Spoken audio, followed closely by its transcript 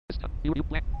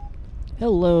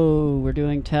Hello, we're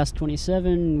doing task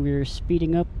 27. We're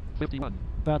speeding up. 51.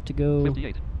 About to go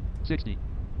 58. 60.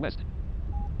 West.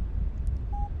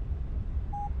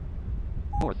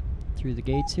 North. through the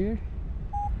gates here.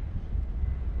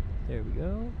 There we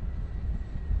go.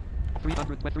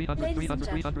 300, 300, 300,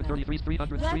 333,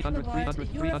 300, 300, 300,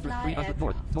 300, 300,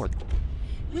 north.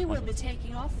 We will be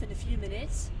taking off in a few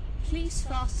minutes. Please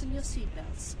fasten your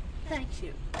seatbelts. Thank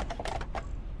you.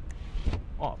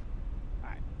 Off.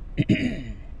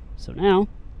 Alright. So now,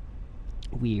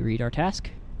 we read our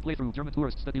task. Playthrough German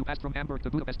tourists that you passed from Hamburg to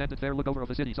Budapest and a fair look over of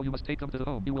the city, so you must take them to the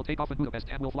home. You will take off in Budapest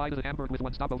and will fly to the Hamburg with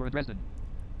one stopover in Dresden.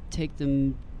 Take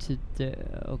them to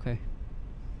the... okay.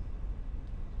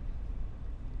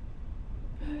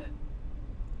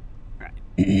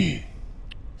 Alright.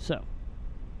 So,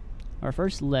 our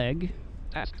first leg...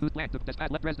 Task, who's land,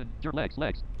 Dresden, your legs,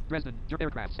 Dresden, your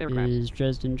aircraft. Is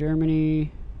Dresden,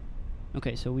 Germany.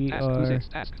 Okay, so we are...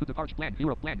 Task, who departs plan,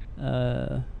 Europe plan.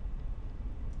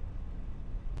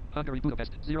 Hungary,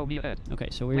 Budapest, 0 mi ahead. Okay,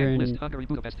 so we're in Hungary,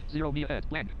 Budapest, 0 mi ahead.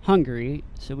 Land. Hungary,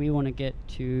 so we want to get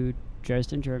to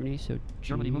Dresden, Germany, so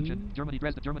Germany, München, Germany,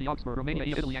 Dresden, Germany, Augsburg, Romania,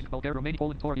 Italy, and Bulgaria, Romania,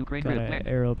 Poland, Tor, Ukraine, got land.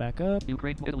 arrow back up.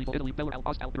 Ukraine, Italy, Belarus,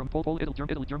 Austria, Poland, Italy,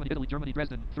 Germany,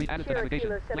 Dresden, 3 added to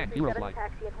navigation. Land, Eurofly.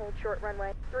 Taxi and hold short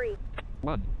runway 3.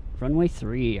 1. Runway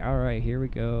 3, alright, here we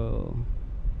go.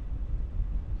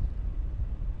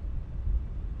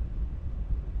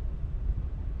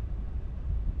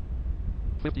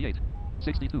 $58,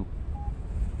 62,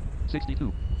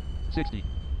 62, 60.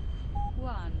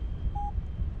 1.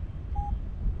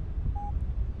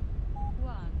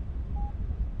 1.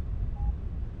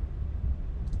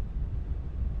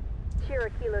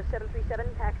 Sierra Kilo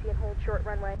 737, taxi and hold short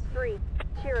runway 3.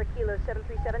 Sierra Kilo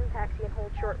 737, taxi and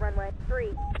hold short runway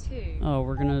 3. 2. Oh,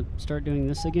 we're gonna start doing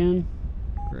this again?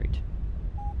 Great.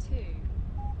 2.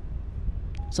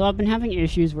 So I've been having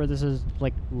issues where this is,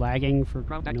 like, lagging for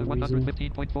Ground no active reason.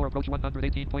 115.4, approach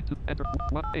 118.2, enter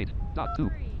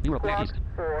 18.2, Eurofly East.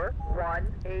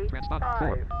 4185.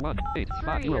 Transponder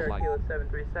 418.5, Sierra Eurofly. Kilo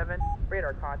 737,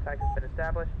 radar contact has been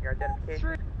established. Your identification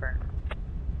is confirmed.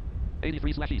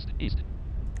 83/east, east.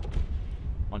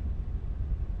 1.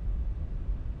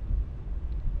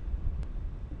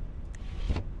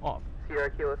 Off. Sierra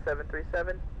Kilo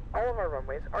 737, all of our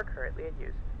runways are currently in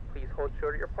use. Please hold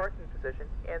short of your parking position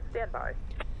and stand by.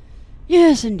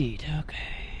 Yes, indeed. Okay.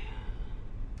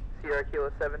 Sierra Kilo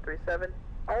 737,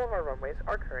 all of our runways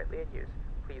are currently in use.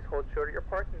 Please hold short of your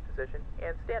parking position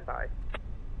and stand by.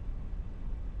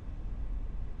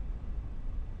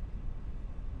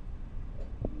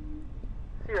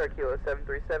 Sierra Kilo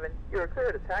 737, you are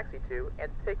clear to taxi to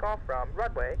and take off from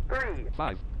runway 3.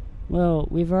 5. Well,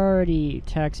 we've already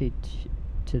taxied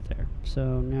to there,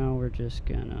 so now we're just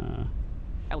gonna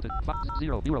Altitude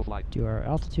 0, Eurofly. do our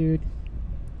altitude.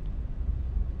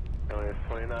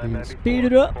 And Speed speed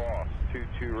it up.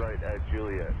 22 right at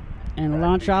Juliet. And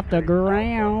launch off the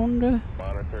ground.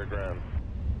 Monitor ground.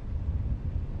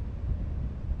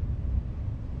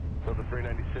 So the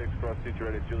 396 cross 22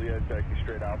 right at Juliet, taxi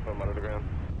straight alpha, monitor ground.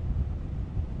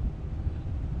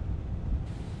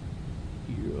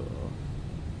 Yeah.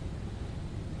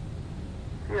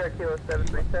 Sierra Kilo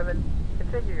 737,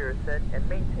 continue your ascent and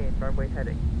maintain runway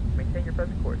heading. Maintain your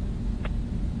present course.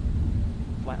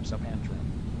 Flaps up and trim.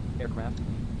 Aircraft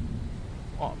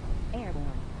off. Airborne.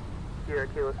 Sierra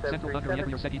Kilo Central Hungary,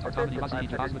 Emir 737, Seti, Tartamani, Hazi,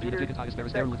 Jahazmadi, Digitize,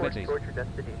 Verisdale, checkpoint Lufexes. towards your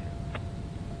destination.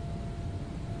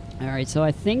 Alright, so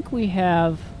I think we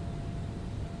have...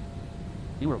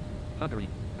 Europe, Hungary.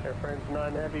 Air France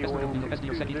 9 Heavy, Estoril, wind Budapest,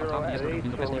 220 Tartamani, at Estoril, 8,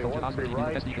 Budapest, runway Jahazmadi, 13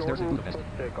 right, Budapest, Exterzi, short, Budapest.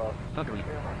 take off. Hungary.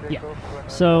 Yeah.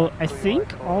 So I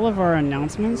think all of our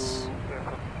announcements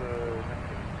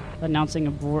announcing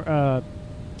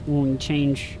when we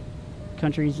change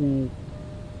countries and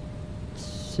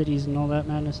cities and all that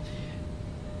madness,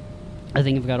 I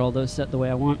think I've got all those set the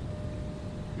way I want.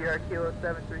 Sierra Kilo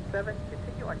 737,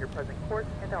 continue on your present course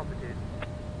and altitude.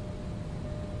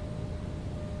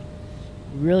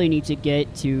 Really need to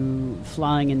get to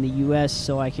flying in the US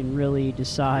so I can really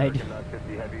decide American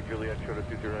 950 Heavy, Juliet, short of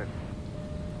 22 right.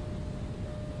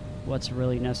 what's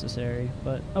really necessary,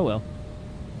 but oh well.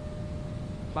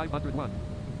 501.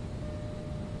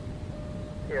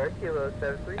 Sierra Kilo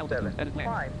 737, Altitude, edit land.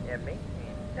 climb and maintain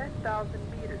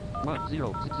 10,000 meters. 1,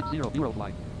 0, 0,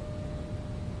 Eurofly.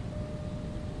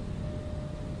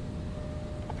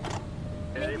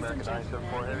 Hey, American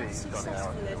 974 Heavy, Successfully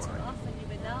starting hour. took off and you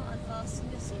may now unfasten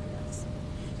your seatbelts.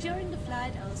 During the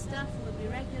flight, our staff will be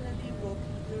regularly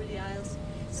walking through the aisles,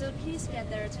 so please get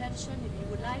their attention if you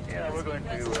would like to Yeah, we're ask going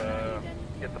questions to, or need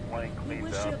anything. Get the plane We cleaned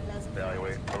wish up, you a pleasant flight.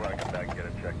 evaluate. We're gonna come back and get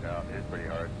it checked out. It's pretty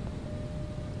hard.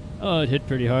 Oh, it hit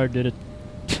pretty hard, did it?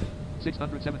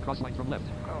 607 cross line from left.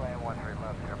 Oh, and 13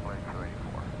 left, airplane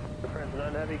 284. The France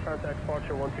 9 Heavy, contact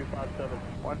departure 1257.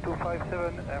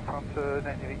 1257, and from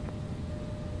 98.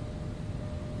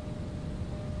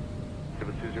 Give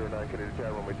us 209, Canadian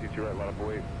Tower, runway 22 right, line up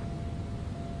away.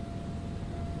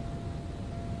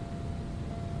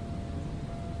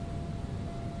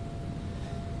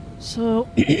 So,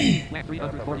 Land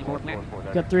 344 land.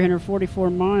 got 344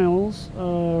 miles.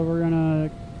 We're gonna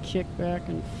kick back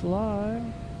and fly.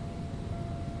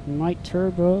 Might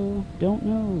turbo, don't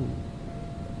know.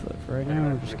 But for right now,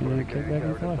 we're just gonna kick back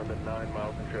and fly. From the 9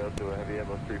 miles and trail to a heavy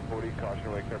Airbus 340,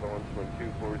 caution wake turbulence when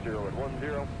 240 at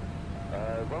 10.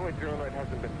 Runway 09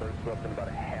 hasn't been first swept in about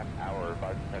a half hour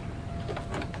by suspension.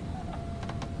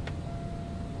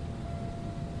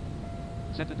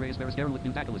 St. Andreas Maris Airlift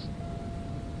New Dactylis.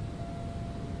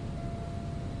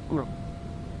 Uro.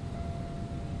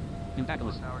 New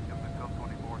Dactylis.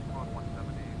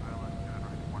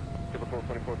 Typical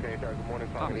 24 Canadian Tower, good morning,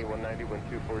 Falcon E190, wind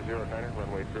 240 at 9,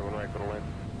 runway 31 right for the land.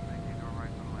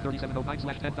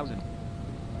 3709/10,000.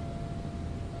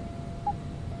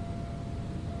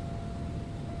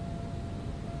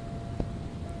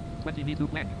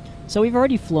 Me2 land. So we've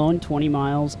already flown 20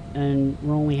 miles, and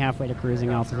we're only halfway to cruising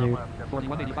altitude.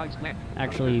 4185 land.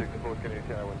 Actually,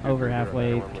 over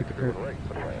halfway,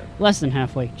 less than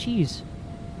halfway. Jeez.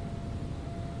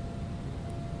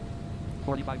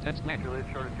 4510 land.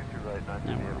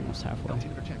 Now we're almost halfway.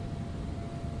 Altimeter check.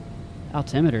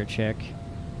 Altimeter check.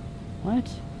 What?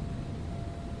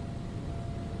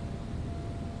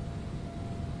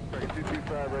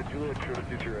 225 right, Juliet, short of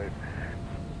 22 right.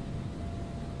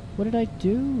 What did I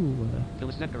do?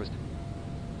 Phyllis Zenhurst.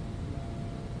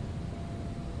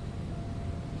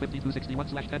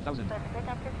 5261/10,000.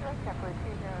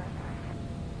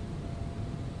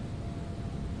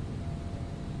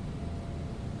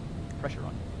 Pressure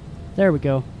on. There we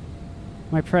go.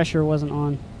 My pressure wasn't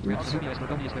on. UBS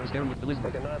Bergonius Maris Airlift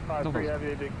Elizabeth. Like a 953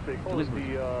 Heavy, they call it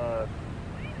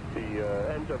the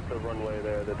end of the runway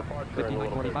there, the departure end a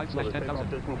little bit. So the takeoff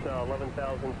distance now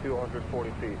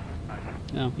 11,240 feet.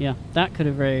 Oh, yeah. That could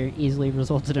have very easily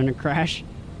resulted in a crash.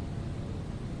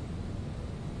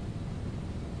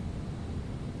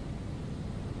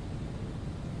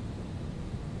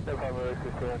 No problem, we're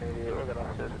going to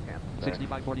officers again.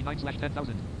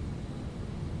 6549/10,000.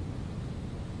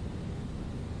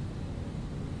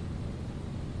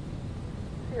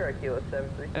 Sierra Kilo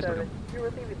 737, you are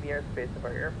leaving the airspace of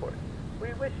our airport.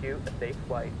 We wish you a safe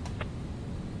flight.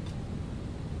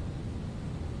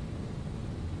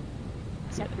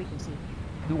 Set frequency.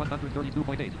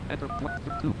 132.8. Enter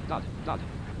 2. Dot.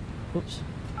 Oops.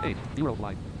 8.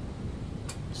 Eurofly.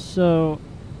 So,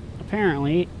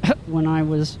 apparently, when I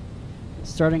was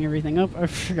starting everything up, I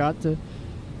forgot to...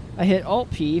 I hit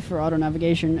Alt-P for auto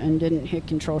navigation and didn't hit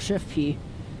Control-Shift-P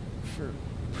for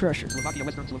pressure. Slovakia,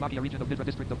 Western Slovakia, region of Nitra,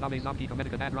 district of Nave Zamki,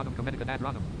 Komenica Nad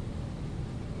Ranum.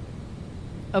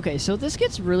 Okay, so this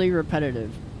gets really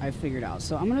repetitive, I figured out.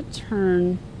 So I'm going to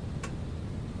turn...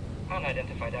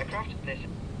 Unidentified aircraft, this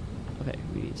Okay,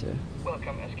 we need to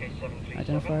welcome SK737.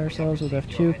 identify ourselves with We have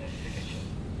received your F2. identification.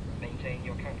 Maintain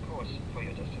your current course for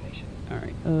your destination.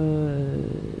 Alright,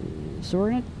 so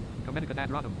we're going to... Komenica Nad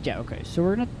Ranum. Yeah, okay, so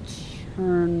we're going to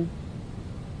turn...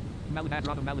 Malinad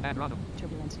Ranum.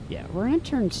 Turbulence. Yeah, we're going to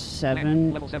turn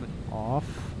 7 Level 7. off.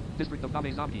 District of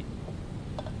Nave Zamki.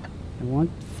 I want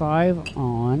 5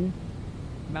 on.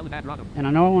 Malinad Ranum. And I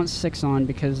know I want 6 on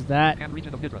because that And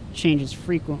region of Nitra. changes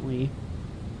frequently.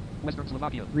 Western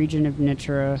Slovakia. Region of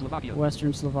Nitra, Slovakia.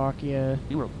 Western Slovakia,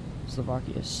 Europe.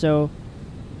 Slovakia. So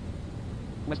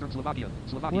Western Slovakia.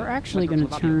 we're actually Western going to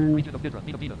Slovakia. turn... Region of Nitra.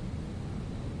 Nina.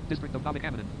 District of Nave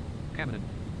Kamenan.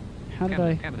 How did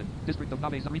I... Kamenan. District of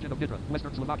Nave region of Nitra.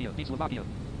 Western Slovakia. Slovakia.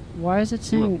 Why is it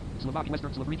saying... Slovakia.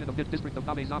 Western region of District of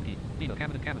Nave Zamki. Nina.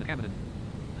 Kamenan.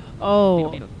 Oh,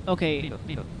 Nina. okay.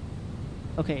 Nina.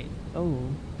 Okay. Oh.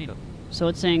 Nina. So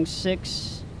it's saying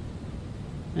 6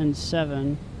 and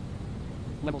 7.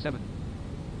 Level 7.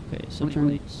 Okay, so Rudy, turn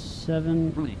Rudy.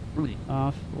 7 Rudy.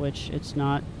 off, which it's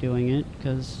not doing it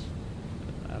because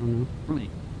I don't know. Rudy.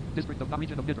 District of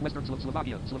region of Nitra. Western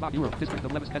Slovakia. Europe. District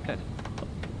of Levis Ted.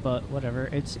 But whatever,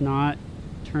 it's not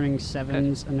turning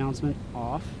 7's announcement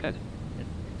off. Ted. It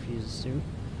refuses to,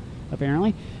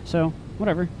 apparently. So,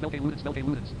 whatever. Melke Ludens.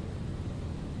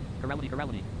 Corrality.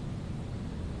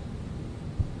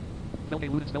 Melke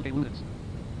Ludens.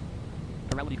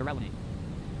 Corrality.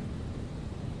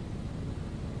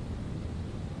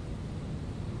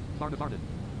 Farted.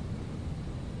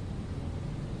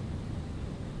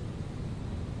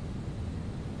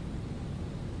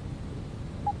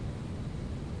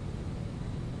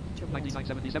 turbulence.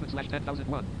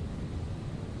 9977/10001.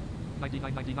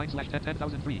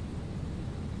 9999/10,003.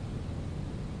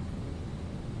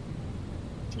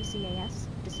 TCAS,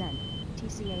 descend.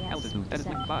 TCAS, Altitude,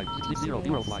 descend. editing 560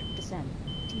 Eurofly. TCAS, descend.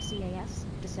 TCAS,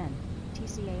 descend.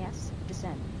 TCAS,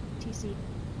 descend. TC.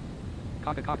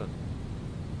 Kaka Kaka.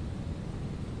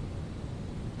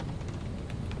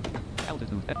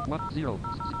 Altitude, 100.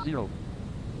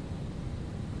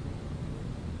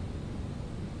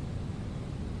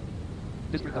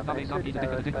 District of Nave Zombie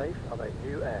Aerospace of a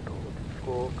new airport.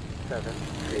 Squawk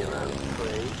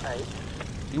 7038.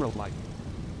 Eurofly.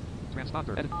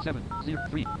 Transponder, edit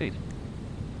 7038.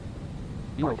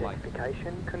 Eurofly.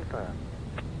 Identification confirmed.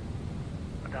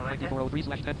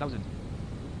 9403/10,000.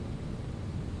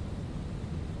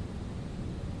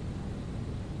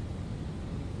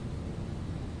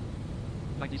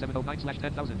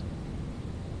 (9709/10,000).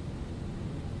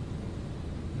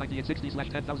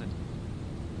 9860/10,000.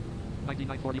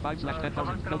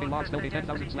 9945/10,000. Loading logs, loading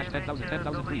 10,000/10,000,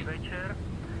 10,003.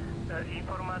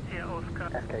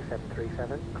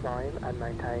 SK737, climb and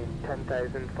maintain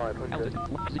 10,500.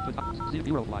 Altitude,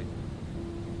 Eurofly.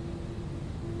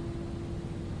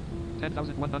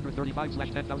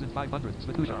 10,135/10,500.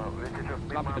 Svetuzha.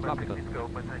 Tropica, Tropica.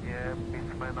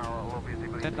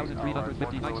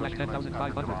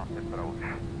 10,359/10,500.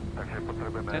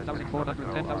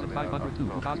 10,400, 10,502.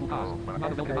 Ukaz, Ukaz.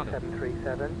 Manavel, Manavel.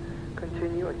 SK737,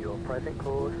 continue on your present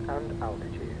course and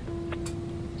altitude.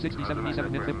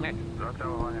 6077 mid-fifth land.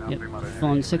 Yep,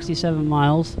 flown 67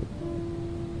 miles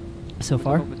so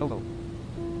far. Matovo.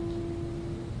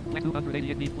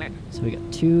 288 feet land. So we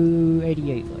got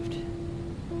 288 left.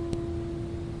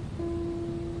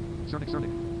 Cernic,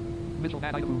 Cernic. Mitchell,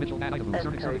 Mad Idaho, Mitchell, Mad Idaho.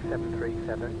 Cernic, Cernic.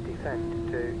 SK737,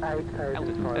 descend to Altitude,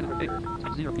 8,500.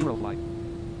 0 Eurofly.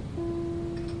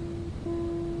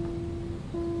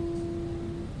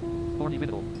 Horny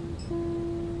Middle.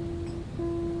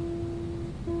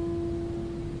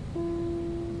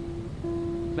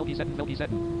 Velky Setten, Velky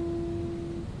Setten.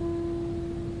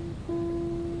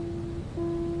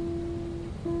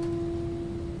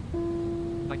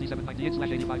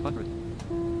 (9798/8500).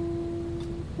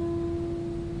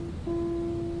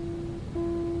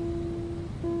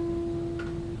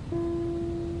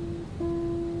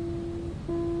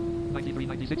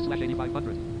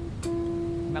 9396/8500.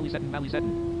 Mally Setten, Mally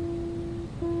Setten.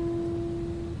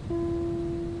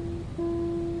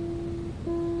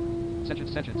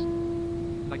 Sessions, Sessions.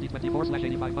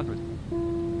 9024/8500.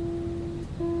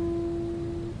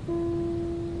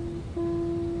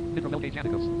 Nitromelke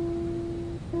Janikos.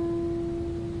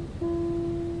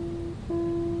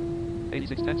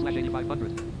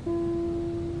 8610/8500.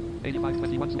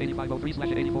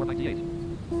 8521/8503/8498.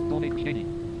 Dolme Krishkani.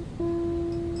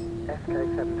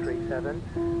 SK737,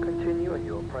 continue on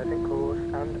your present course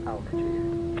and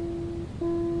altitude.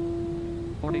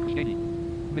 Orne Krishkani.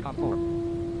 Mikon 4.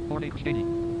 Orne Krishkani.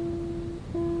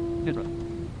 Nidra.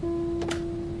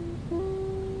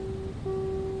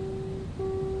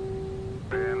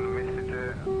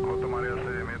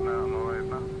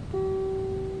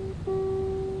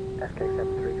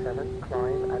 SK737,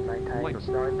 climb and maintain Lighters.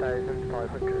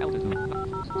 9,500. Altitude.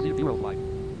 0 Eurofly.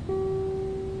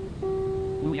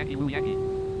 Lou Yankee, Lou Yankee.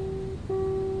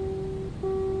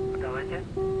 Давайте.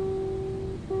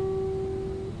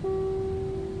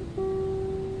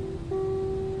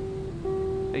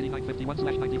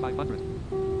 (8951/9500).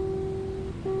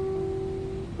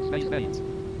 Space, space.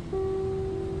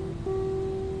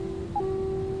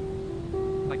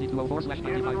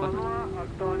 9204/9500.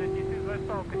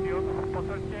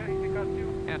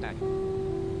 Attack.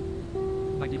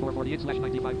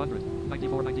 9448/9500.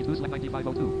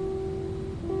 9492/9502.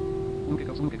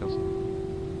 Lukikos, Lukikos.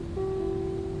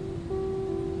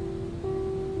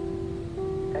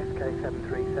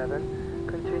 SK737,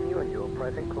 continue on your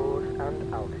present course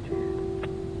and altitude.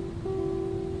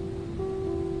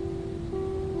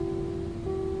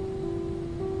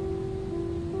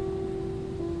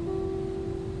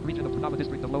 Region of Tunava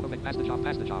District of Lokovic, Pastachov,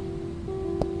 Pastachov.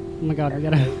 Oh my god, we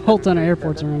got a whole ton of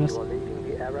airports around us. You are leaving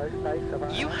the aerospace of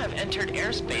our You have entered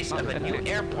airspace of a new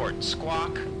airport,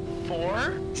 Squawk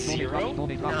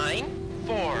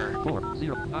 4094.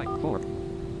 4094.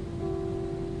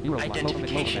 Eurofly,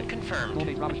 Identification Lokovic, confirmed.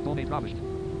 Dolme Drabish, Dolme Drabish.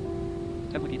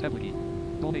 Tevliki, Tevliki.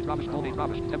 Dolme Drabish, Dolme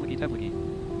Drabish. Tevliki, Tevliki.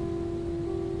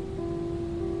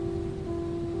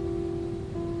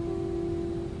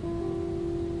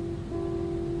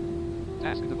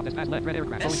 Task, dispatch left red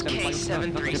aircraft.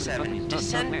 SK737,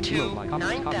 descend to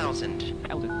 9,000.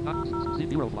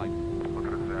 Eurofly.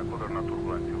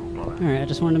 Alright, I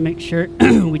just wanted to make sure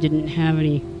we didn't have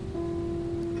any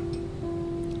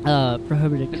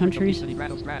prohibited countries. District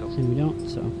of East Grados, Grados. And we don't,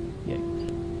 so, yeah.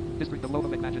 District of Loma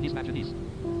Manganese, Manganese.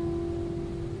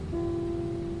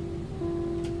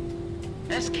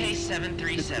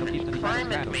 SK737,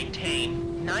 climb and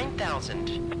maintain 9,000.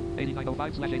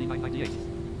 8905/8998.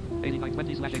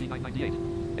 8920/8998.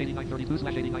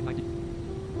 8932/8998.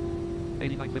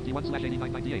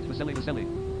 8951/8998. Vasile, Vasile.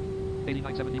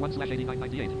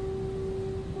 8971/8998.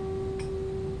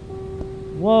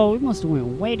 Whoa, we must have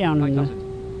went way down in the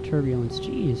turbulence.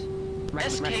 Jeez.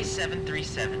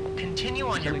 SK737, continue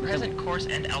on your present course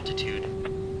and altitude.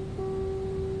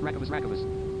 Rakavas, Rakavas.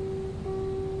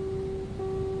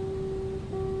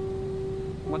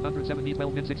 170,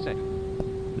 12 min 6 sec.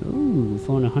 Ooh,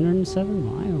 flown 107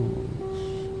 miles.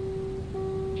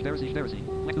 Jersey, Jersey.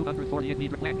 248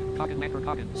 meter land. Coggin, Lanker,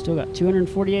 Coggin. Still got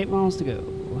 248 miles to go.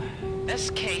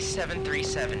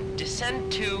 SK737,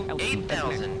 descend to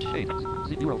 8,000. 8.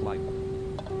 Eurofly.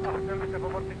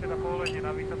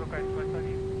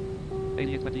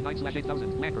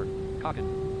 8829/8000. Lanker. Coggin.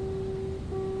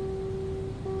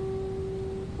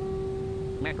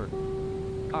 Lanker.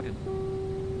 Coggin.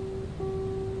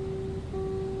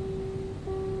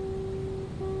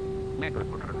 Lanker.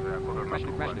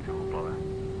 Crashing, crashing.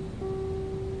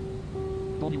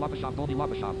 Dolny Labashov, Dolny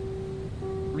Labashov.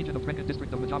 Region of Trenton,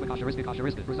 District of Majava, Kashariska,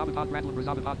 Kashariska. Razavatad, Radlam,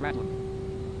 Razavatad, Radlam.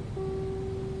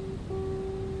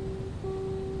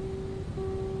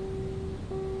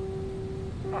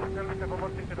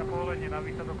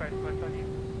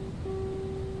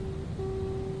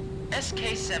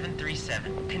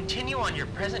 SK737, continue on your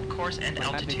present course and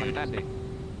altitude.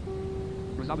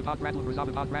 Razavatad, Radlam,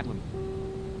 Razavatad, Radlam.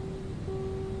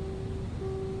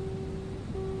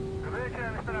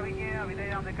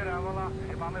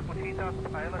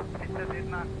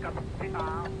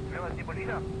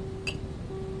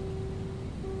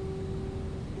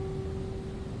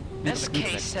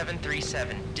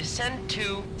 SK737, descend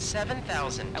to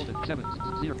 7,000. Elton, 7,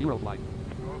 0, Eurofly.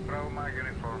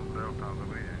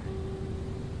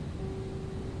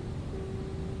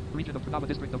 Region of Trnava,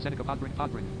 District of Seneca, Podbring,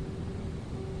 Podbring.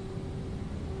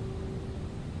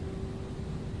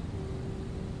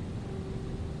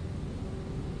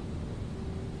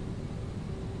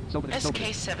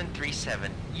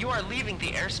 SK737, you are leaving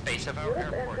the airspace of our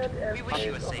airport. We wish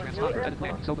you a safe flight.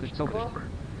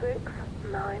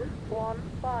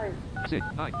 6915.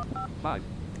 695.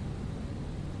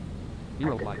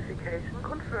 Eurofly. Identification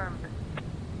confirmed.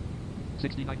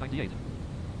 6998.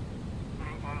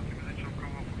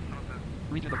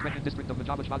 Region of Trenton, District of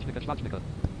Majava, Svajnika, Svajnika.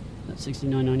 That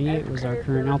 6998 was our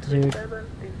current altitude.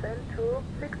 Descend to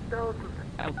 6000.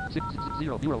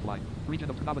 660 Eurofly. Region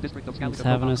of Trnava, District of Scalica. It's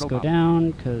having us go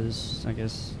down because I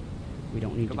guess we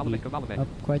don't need to be up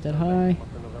quite that high.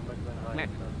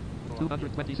 Land.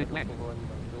 226 land.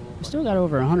 We still got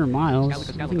over 100 miles. I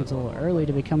think it's a little early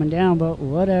to be coming down, but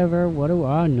whatever. What do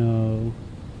I know?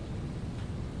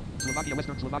 Slovakia,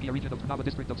 Western Slovakia, region of Trnava,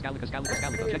 District of Scalica, Scalica,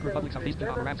 Scalica. Czech Republic, Southeastern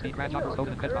Moravsky, Krajovsk,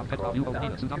 Odin, Petrov, Petrov, Uvo,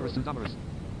 Lenina, Sudomers, Sudomers.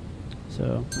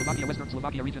 So. Slovakia, Western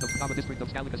Slovakia, region of Trnava, District of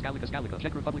Scalica, Scalica, Scalica.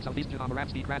 Czech Republic, Southeastern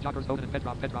Moravsky, Krajovsk, Odin,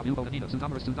 Petrov, Petrov, Uvo, Lenina,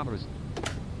 Sudomers, Sudomers.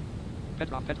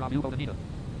 Petrov, Petrov, Uvo, Lenina.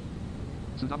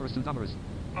 Sudomers, Sudomers.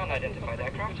 Unidentified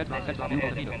aircraft. Petrov, This is Petrov, an Uvo,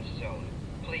 air Lenina. defense zone.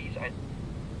 Please,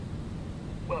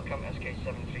 welcome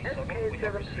SK737. We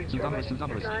have received your Sudomers,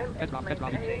 Sudomers. Petrov,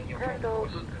 Petrov. maintain your current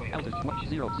course for your Elton, destination.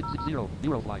 060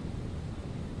 Eurofly.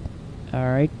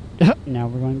 Alright. Now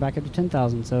we're going back up to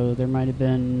 10,000, so there might have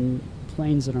been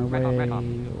planes in our way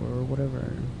or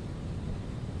whatever.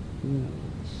 Who knows?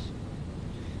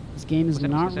 This game is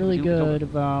not really good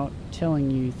about telling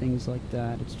you things like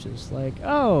that. It's just like,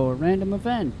 oh, a random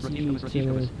event. You need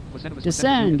to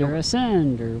descend or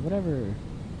ascend or whatever.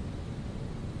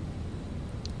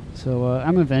 So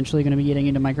I'm eventually going to be getting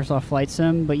into Microsoft Flight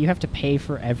Sim, but you have to pay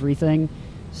for everything.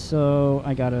 So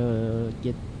I gotta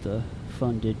get the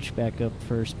fundage back up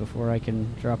first before I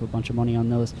can drop a bunch of money on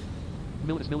those.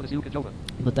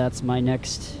 But that's my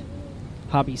next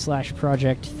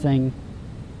hobby/project thing.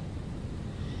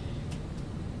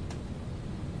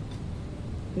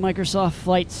 Microsoft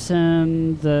Flight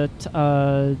Sim, the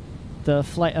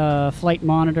flight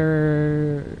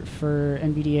monitor for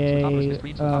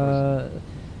NVDA,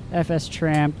 FS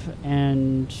Tramp,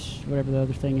 and whatever the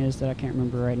other thing is that I can't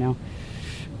remember right now.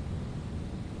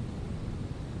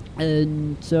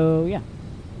 And so, yeah,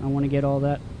 I want to get all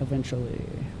that eventually.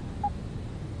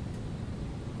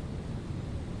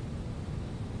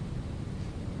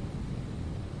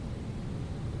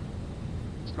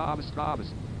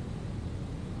 Strabes.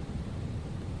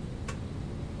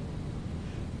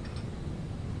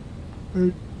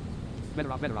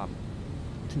 Veterov.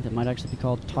 I think that might actually be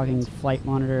called Talking Flight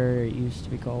Monitor. It used to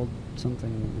be called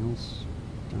something else.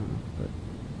 I don't know, but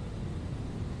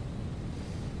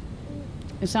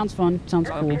it sounds fun. Sounds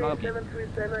cool.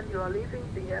 737, you are leaving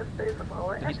the airspace of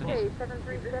our SK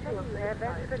 737. You have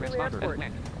entered the new airport.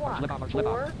 Squawk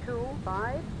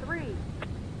 4253.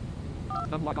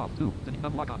 Unlock off 2.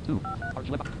 Unlock on 2. Arch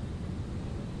left.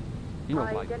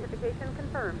 Eurofly. Identification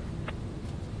confirmed.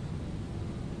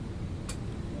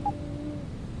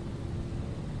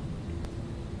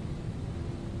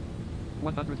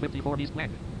 $154 east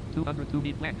land. 202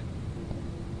 east land.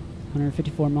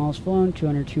 154 miles flown,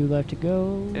 202 left to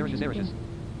go. Airishes.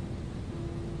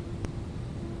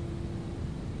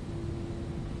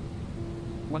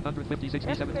 150,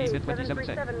 60, 17, and 27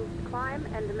 sec. Climb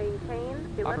and maintain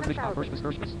First.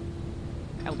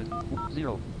 Altitude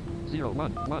 0, 0,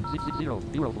 1, 1, 0, 0,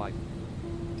 Eurofly.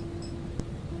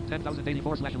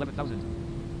 10,084/11,000.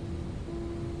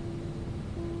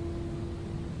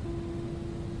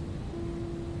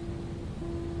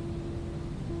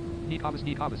 Need compass.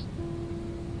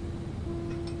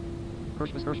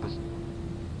 Hirschbus.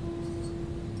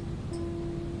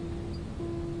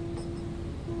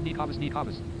 Need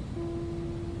compass.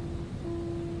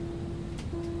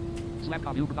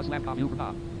 Slapcom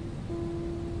Uber.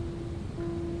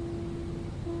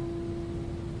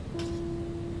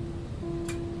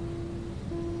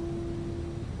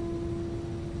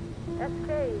 SK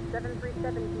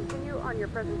 737, continue on your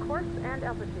present course and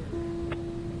altitude.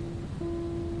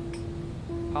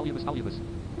 Hollywood.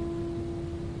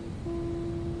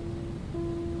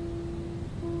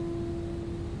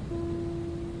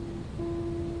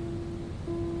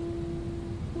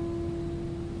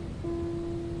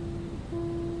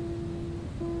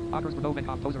 Otters for Novak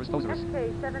Posers. SK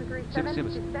 737,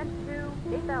 descent to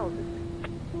 8,000.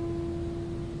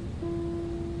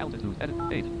 Altitude, edit,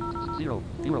 8, 0,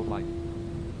 Eurofly.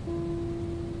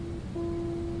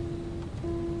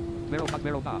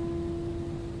 Veropa.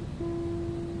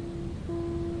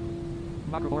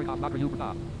 Makro Uberta.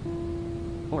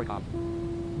 Orikov.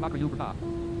 Makro Uberta.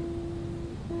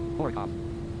 Orikov.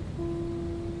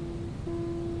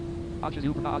 Arches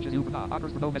Uberta.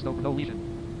 Otters for no lesion.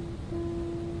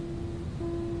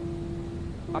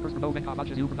 Otters for Novak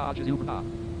Arches Uberta.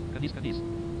 Canis.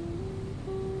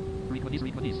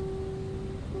 Requenis.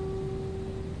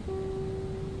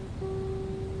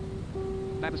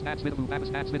 Babas Vidavoo.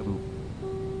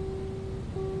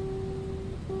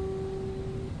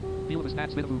 Vilvas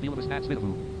Nats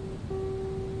Vidavoo.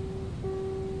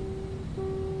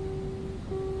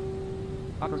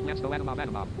 Otters Lansko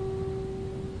Anamov.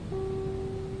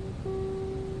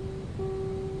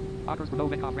 Otters for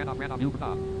Novakov Ranov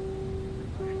Uberta.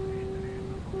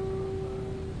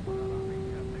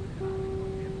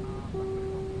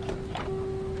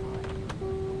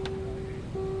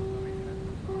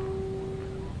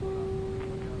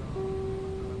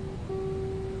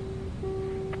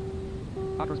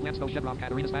 Otters Lansko Chevrov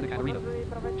Katarina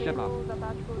Chevrov.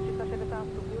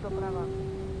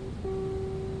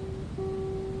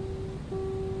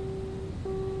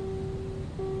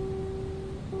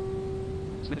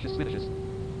 Switches.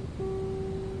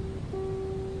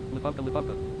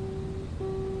 Lipavka.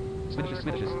 Switches.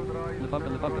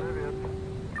 Lipavka.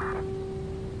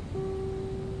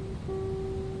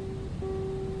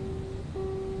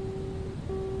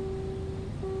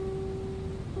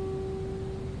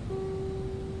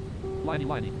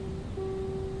 Liney.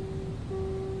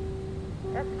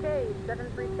 SK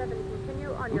 737,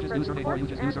 continue on your present course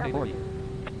and altitude.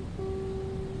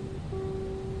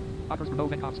 Otters for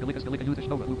Novakov, Skalika, Uthish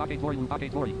Nova, Lupake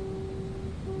Tori.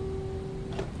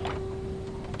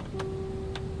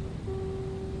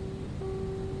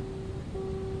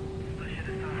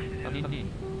 Amin.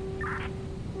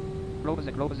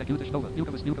 Rovazek, Uthish Nova,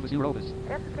 Nukavas, Eurovas.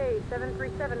 SK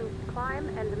 737, climb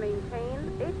and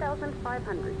maintain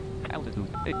 8,500. Altitude,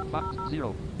 850,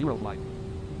 Eurofly.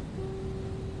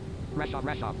 Rash off.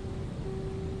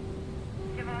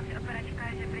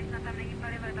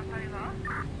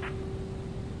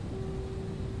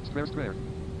 Square.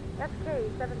 SK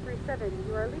 737,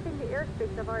 you are leaving the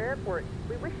airspace of our airport.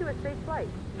 We wish you a safe flight.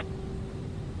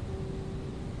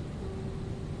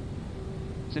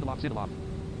 Sidlov.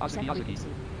 Azuki.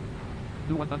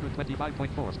 Do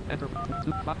 125.4. Enter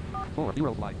 4.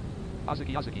 Eurofly.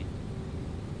 Azuki.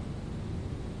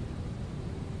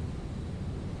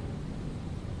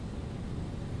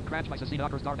 Crash by Cecina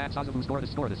Otters Dar at Sazavu store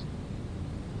this.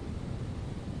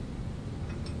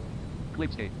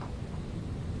 Clipscape.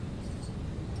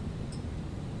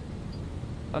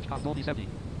 Touchcom 4070.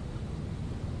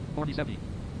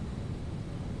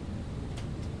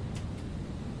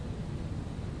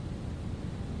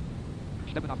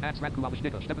 Stepan auf Max Radku,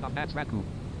 Alishnika. Stepan auf Max Radku.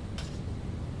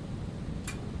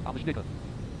 Alishnika.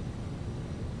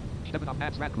 Stepan auf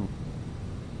Max Radku.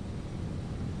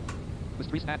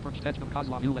 Bystris Nat Perch Tejnum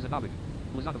Kozlov U Lezanovik.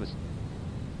 Lazanovus.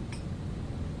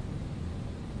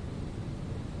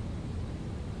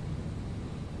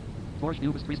 Forge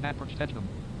U Bystris Nat Perch Tejnum.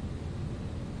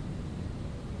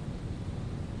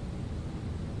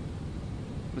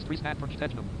 Bystris Nat Perch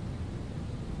Tejnum.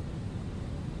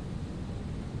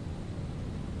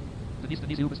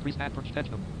 Denise U Bystris Nat Perch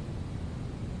Tejnum.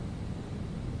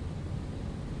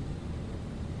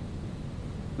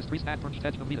 Bystris Nat Perch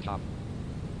Tejnum Vidashov.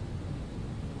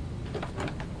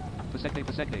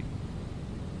 Pasekne.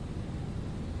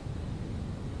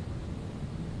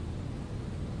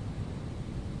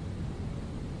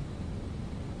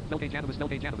 Stelke Janibus.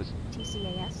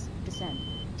 TCAS, descend.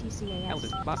 TCAS, Eldon,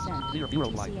 Fox, descend. 0,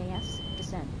 Eurofly. TCAS,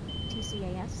 descend.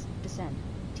 TCAS, descend.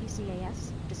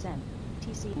 TCAS, descend.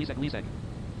 Lisek.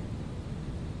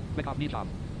 Bekov Nijov.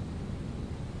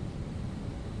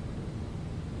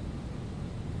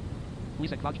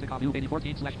 Lisek Vojtikov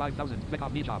U-8014/5000.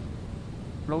 Bekov Nijov.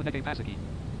 Rowaneke Pasaki.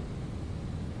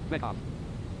 Bekov.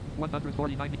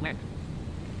 149 Blank.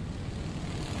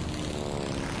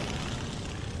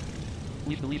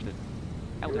 Leishman.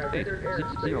 Eldon 8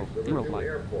 0 Eurofly.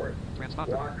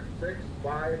 Transponder. Block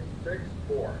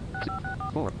 6564.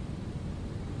 4.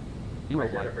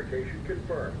 Eurofly. Identification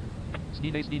confirmed.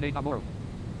 Snine Namoro.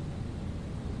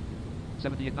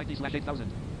 70 and 90/8000.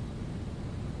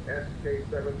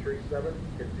 SK737,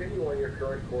 continue on your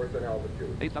current course and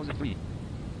altitude. 8003.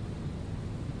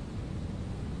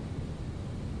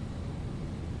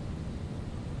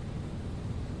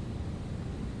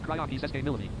 Kryopi SK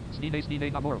Milani.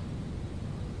 Snine Namoro.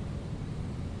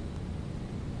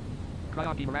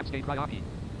 Kryopi Moravske Kryopi.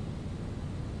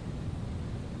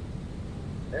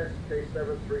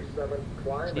 SK737,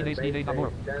 climb and Snine maintain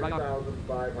Namoro.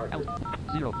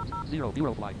 10,500. 0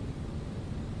 Eurofly.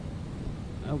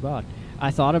 Oh god.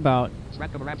 I thought about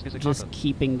Sratka Moravske just Zakharka.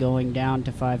 keeping going down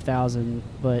to 5,000,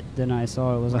 but then I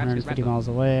saw it was Moravske 150 Sratka. miles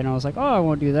away, and I was like, oh, I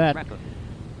won't do that. Sratka.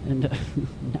 And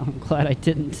now I'm glad I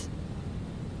didn't.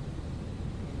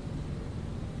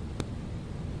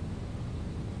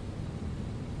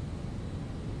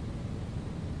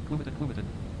 Klumiton.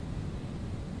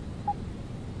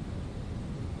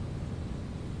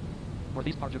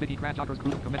 Northeast Parchaviki Krajokers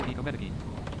Group Komeniki.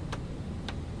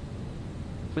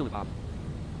 Filipov.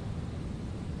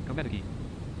 Komeniki.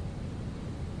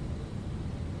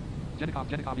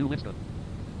 Jenikov Ulinska.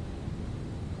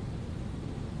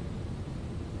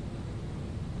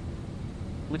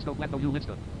 Linsko Blatno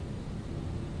Ulinska.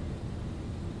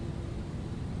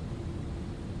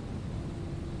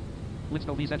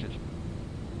 Linsko Visečić.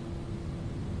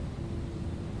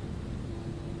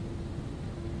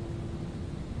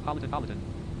 Politan.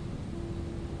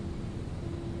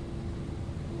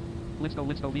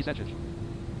 Linsko Visečić.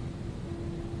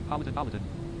 Politan.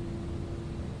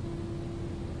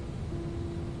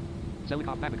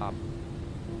 Zelikov Babikov.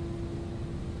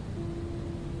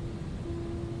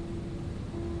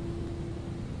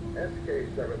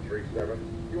 SK737,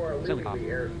 you are leaving Zelikov. the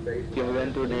airspace. You have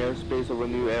entered the airspace of a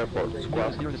new airport.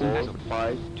 Squawk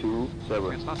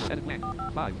 4527. Transponder edit blank.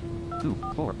 5 2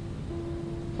 4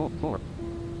 4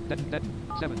 Dead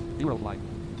 7 Eurofly.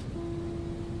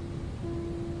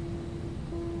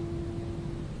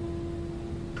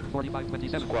 Forty-five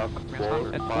 27. Squawk Transponder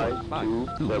edit 4 5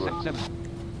 2 527. 7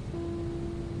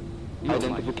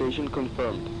 Identification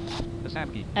confirmed. The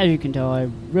Samki. As you can tell, I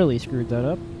really screwed that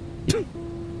up.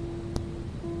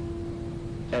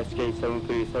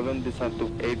 SK737, descent to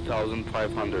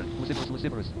 8,500.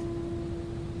 Luciferus.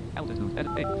 Altitude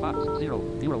edit 850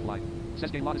 Eurofly.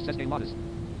 Seske Lotus.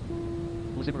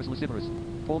 Luciferus.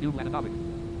 Paul U Lananovic.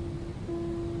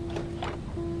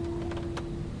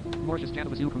 Mauritius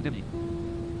Janibus U Krudimni.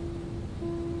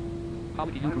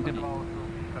 Poliki U Krudimni.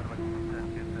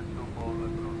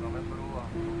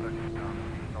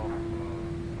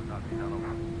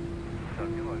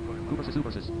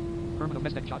 Ubersis. Hermano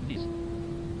Mestek Chatanese.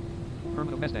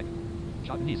 Hermano Mestek.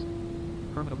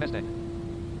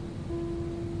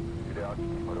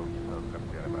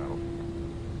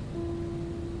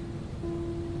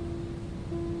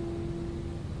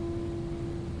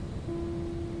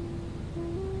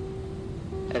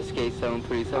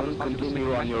 SK737,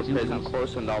 continue on your present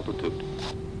course and altitude.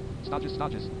 Stodges.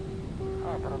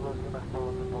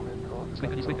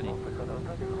 Slickany.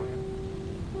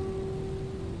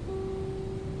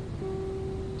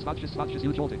 Stodges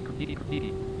U Joltik.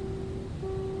 Krupniki.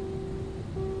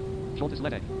 Joltis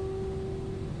Ledek.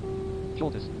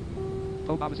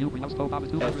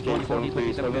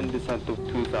 SK737, descent to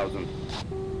 2000.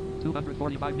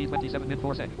 245 B 27 mid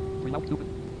 4 sec. Remote 2.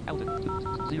 Altitude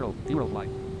 0. Eurofly.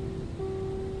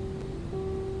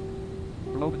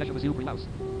 Below Venetia Vasil Prilaus.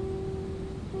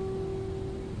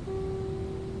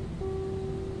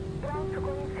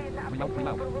 Remote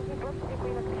Prilau.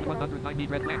 109 meet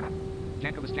red land.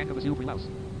 Jankovas Vasil Prilaus.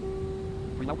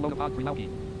 Prilau Lodopod Prilauki.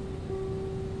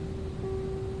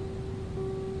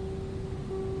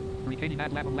 Ricani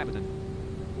Nad Labum Labaton.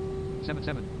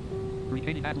 77.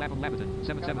 Ricani Nad Labum Labaton.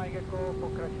 77.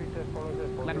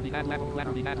 Latterdy Nad Labum.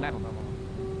 Latterdy Nad Labum.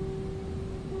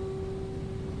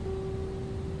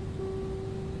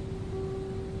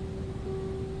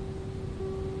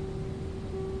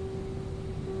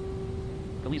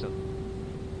 Kalisa.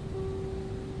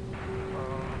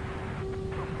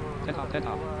 Head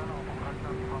top.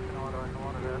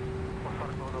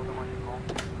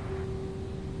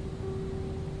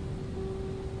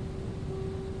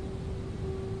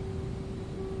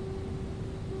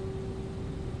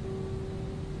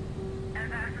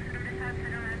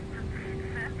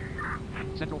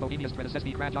 Central Bohemia Stredis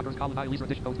SB Crash Otters Column I Lisa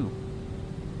Edition 02.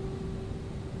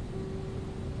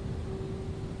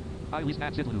 I Lisa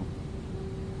Nat Sidlu.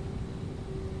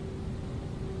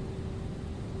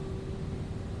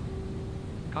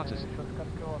 Kansas.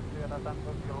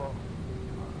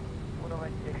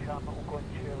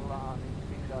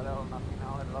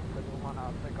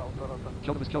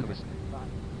 Chodovis.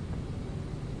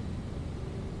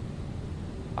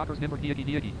 Otters member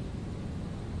Niagi.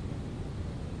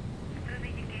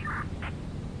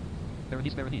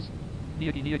 Berenice.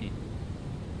 Niagi.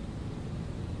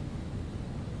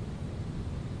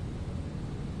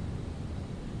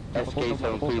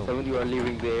 SK737, you are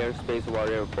leaving the airspace of our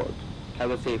airport.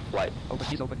 Have a safe flight. Open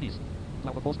keys.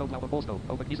 Lauerpolsto.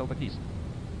 Open keys.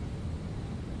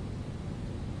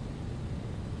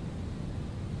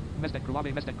 Mestek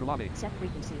Krulave. Set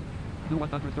frequency. New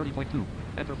 130.2.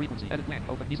 Enter frequency. Edit plan.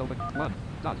 Open keys. 1.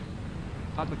 Dot.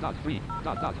 Cosmic dot. 3.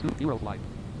 Dot. 2. Eurofly.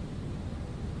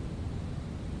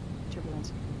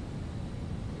 Turbulence.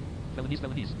 Felonies.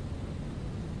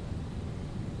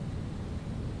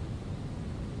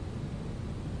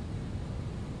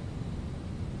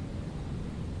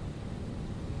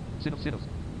 Sinos.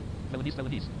 Felonies.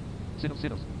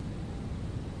 Sinos.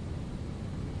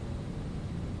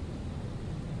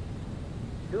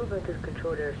 New event is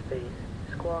controlled airspace.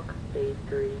 Squawk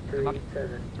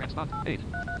 8337. Transpond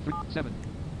 837.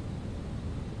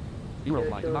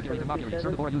 Eurofly. Democracy.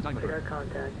 Sir Bora Uzimer. Radar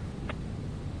contact.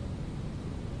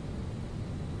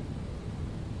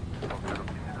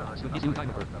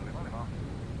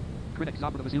 Critic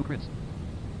Zabra Vasil Prince.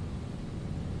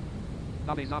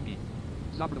 Nabe Zombie.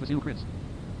 Zabra Vasil Prince.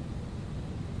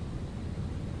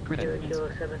 Critic. Kilo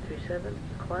 737.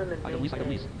 Climb and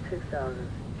maintain 2000.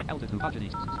 Altitude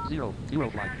Poggies. 0.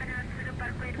 Eurofly.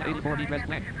 84 meet rest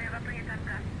plan.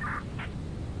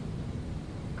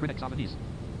 Critic Savanese.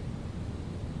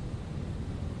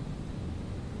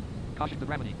 Caution to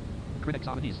Graminy. Critic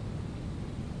Savanese.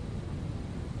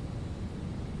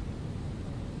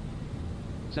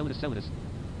 Cellidus.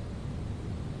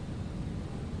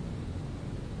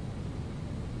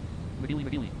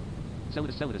 McGeely.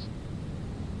 Cellidus.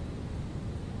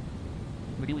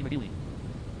 McGeely.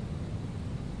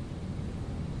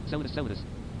 Cellidus.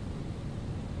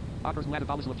 Otters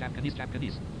Ladavoslav Chamkanis.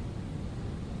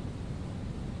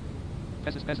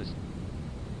 Pessis.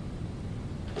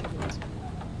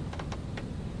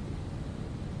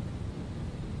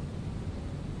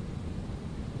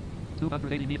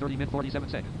 280 me 30 min 47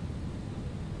 sec.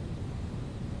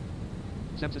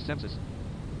 Sepsis.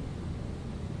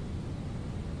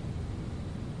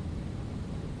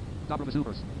 Dobra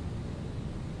Vesuvers.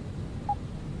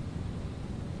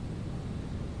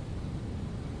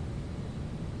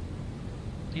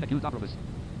 Tina Q Dobrovas.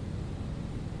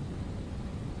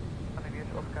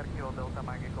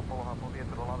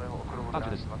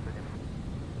 Angeles.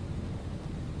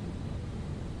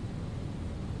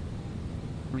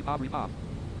 Repop.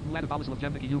 Lada Balislav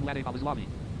Jemniki U Lada Balislavi.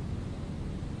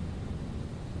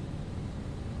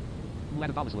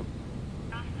 Lada Balislav.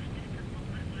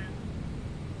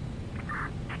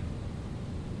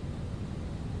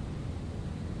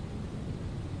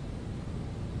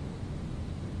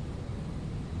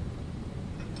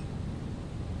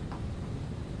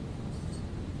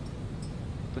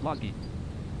 Podlazgi.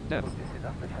 Dev.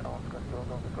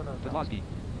 Podlazgi.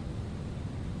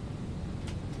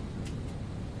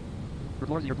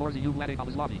 Reblorzi, U Lade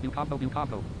Balislavi,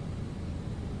 Bukovno.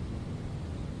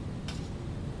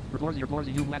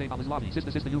 Reblorzi, U Lade Balislavi,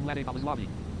 Sista, U Lade Balislavi.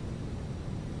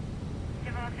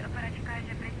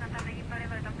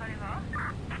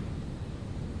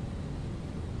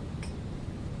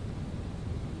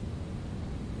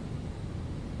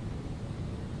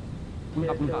 Blue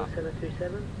Bob.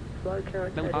 737, flight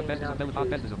current Belly Bob heading Bestism, Belly Bob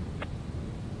Bestism.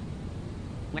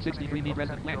 63 meet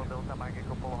resident land.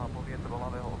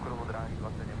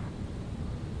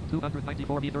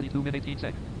 294 meet 32 min 18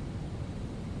 sec.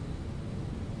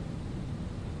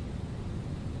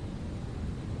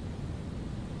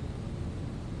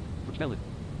 Which belly?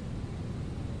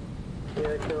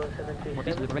 Kilo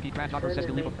 737, Ready crash offer says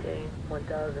to leave. maintain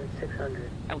 1,600.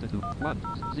 Altitude 10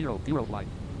 Eurofly.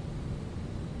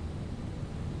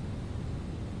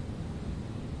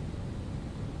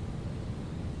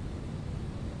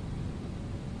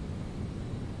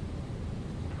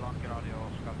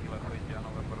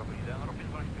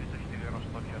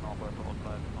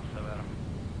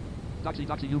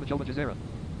 Taxi, Yuma, Jova, Jazeera.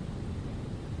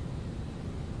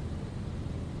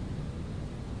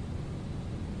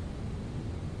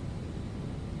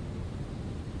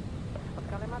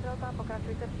 Kalima Delta,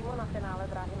 pokračujte přímo na finále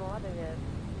dráhy 09.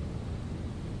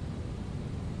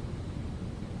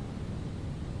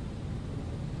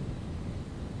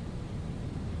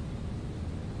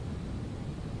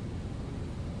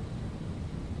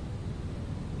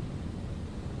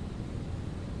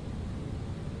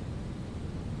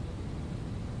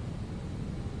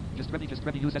 Just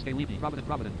ready, use SK Levy,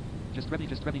 Provident. Just ready,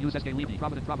 use SK Levy,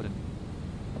 Provident.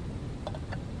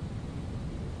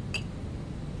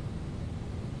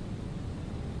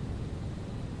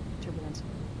 Turbulence.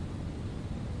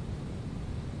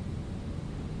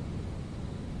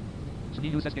 So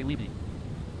use SK Levy.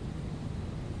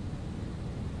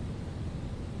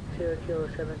 Kilo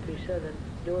 737,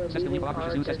 you're SK Levy, leaving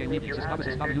officers use SK Levy, use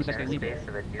SK Levy. Airspace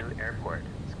of a new airport.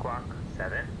 Squawk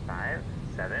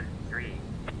 7573.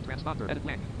 Transponder, edit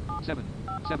blank.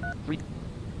 773.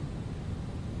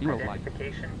 Eurofly.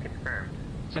 Identification confirmed.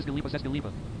 Cessna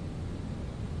Lima.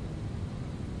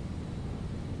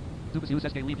 Zupas use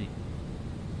SK Levy.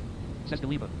 Cessna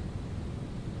Lima.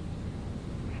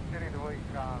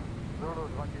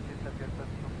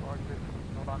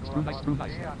 Screw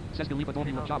nice. Cessna Lima, don't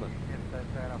even Java.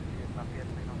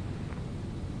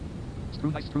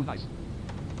 Screw nice.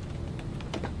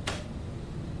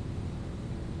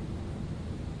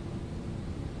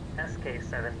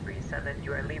 SK-737,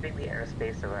 you are leaving the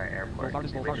airspace of our airport. We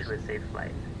wish you a safe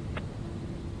flight.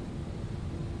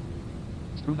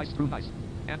 Screw nice.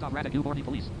 Anton Radek, Uborni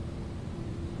Police.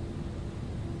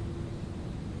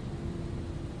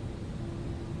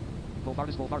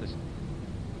 Volvardis.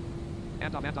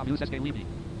 Anton, use SK Levy.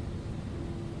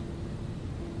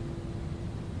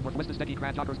 Northwest Steki,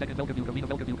 Kran, Jockers, Decken, Velkavu,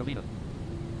 Kavina.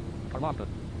 Karlovka.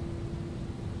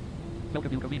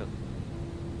 Velkavu, Kavina.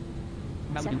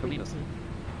 Malibu, Kavina.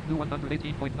 New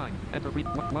 118.9. Enter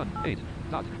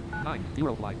 318.9.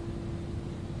 Eurofly.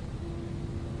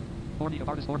 Horny of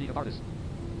artist. Mordardis,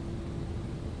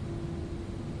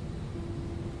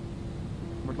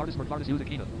 use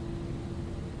Akina.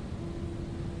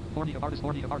 Horny of artist.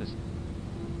 Mordardis,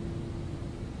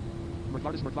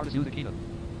 use Akina.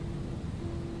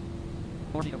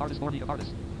 Horny of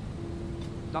artist.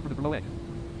 Stop for the below egg.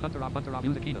 Hunter off,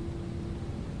 use Akina.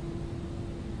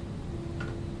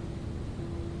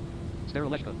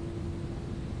 Sterileshka.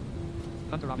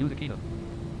 Hunter off, use Akina.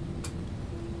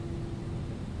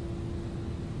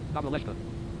 Noveleshka.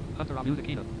 Hunter off, use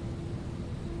Akina.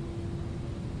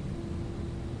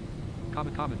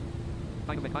 Common.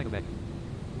 Heingebeck.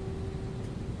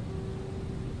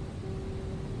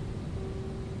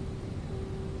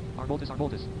 Arboltis.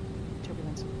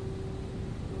 Turbulence.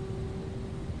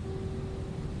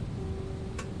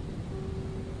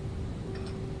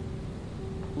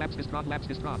 Laps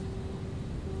Gistron.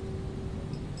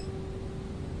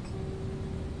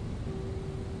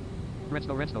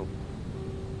 Redstone.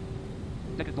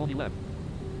 Decken Dolny Lev.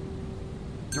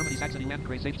 Germany, Saxony,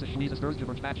 Landkreis, H. Schleswig,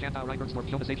 Sturzgeberg, Bad Schandau, Rheinbergsdorf,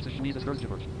 Jonas, H. Schleswig,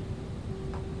 Sturzgeberg.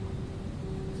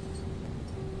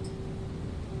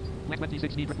 Land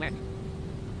 26 Niedrig Land.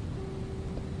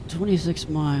 26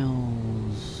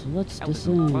 miles. Let's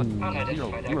descend.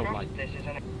 Eurofly.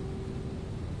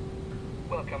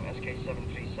 Welcome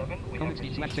SK-737. We Comic have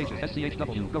speed received slash your stations,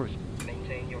 SCHW, Gurish.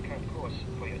 Maintain your current course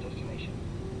for your destination.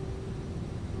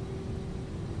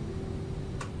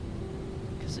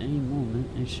 Because any moment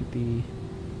it should be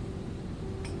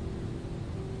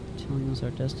telling us our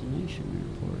destination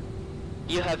airport.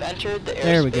 You have entered the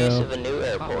There we airspace go. of a new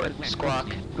airport. Squawk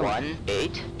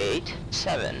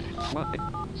 1887.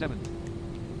 187.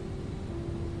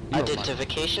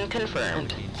 Identification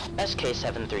confirmed.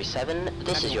 SK-737,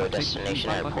 this is your destination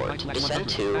airport. Descend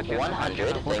to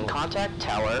 100, then contact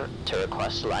tower to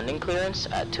request landing clearance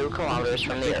at 2 kilometers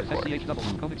from the airport.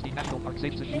 Comic National Park,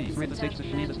 Safe Schleswig, Safe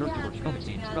Schleswig,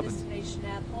 Our destination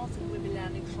airport and we'll be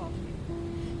landing shortly.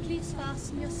 Please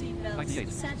fasten your seatbelts.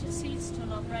 98. Set your seats to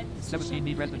an upright position. 17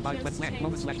 meet Dresden 5 West Land.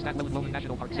 Loman slash Statwellen Loman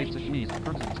National Park safe to Schwees.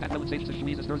 Hermsen Statwellen safe to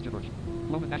Schwees as Sturzgeburg.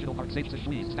 Loman National Park safe to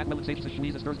Schwees. Statwellen safe to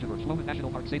Schwees as Sturzgeburg. Loman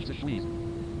National Park safe to Schwees.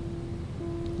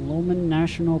 Loman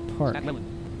National Park. Statwellen.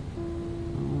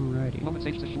 Alrighty. Loman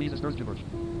safe to Schwees as Sturzgeburg.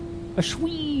 A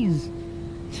Schwees!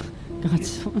 God,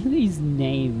 some of these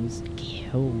names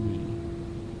kill me.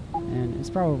 And it's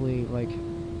probably like...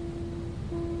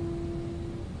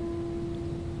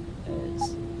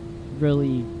 It's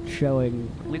really showing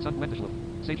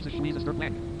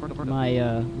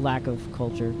my lack of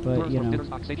culture, but you know,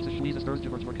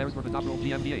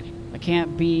 I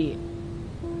can't be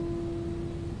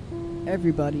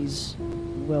everybody's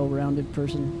well-rounded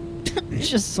person. It's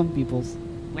just some people's.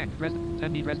 Land, Dresden,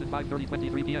 10 meet Dresden 5:30,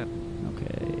 23 p.m.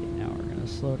 Okay, now we're gonna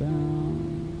slow down.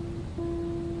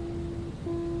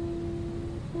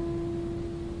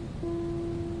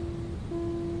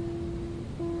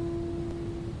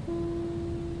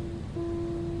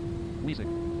 Leasing.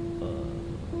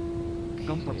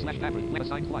 Gomsthorpe slash Maverick,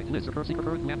 assigned flight, list,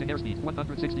 preferred land and airspeed,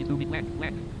 162 meet land,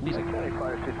 leasing.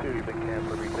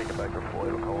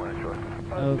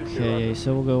 Okay,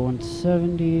 so we'll go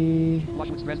 170.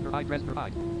 Washwood's Dresdner High, Dresdner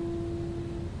High.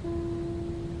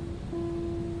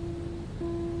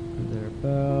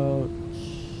 Thereabouts.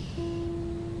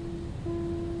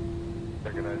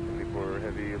 Recognizing me for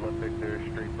heavy left sector,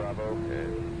 Street Bravo,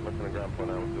 and left on the ground floor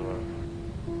now to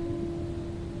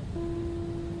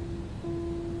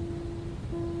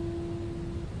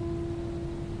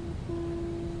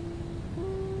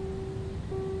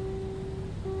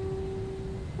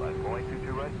going to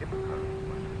right, yep.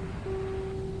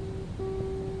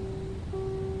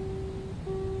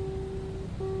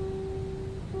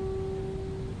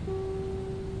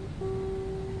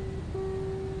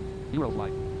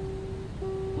 Eurofly.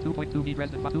 2.2 meet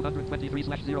Dresden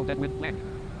 223/0 deadwind land.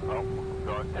 Oh,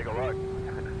 go and take a look.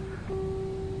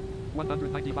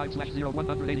 195/0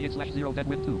 188/0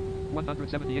 deadwind 2.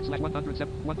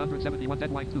 178/171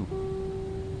 deadline 2.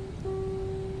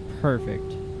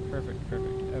 Perfect.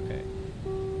 Okay.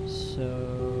 So...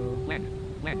 Land.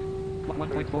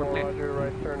 1.4 land. Roger,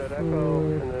 right turn at Echo,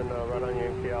 and then right on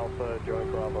Yankee Alpha, join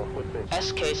Bravo with me.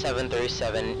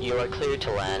 SK737, you are clear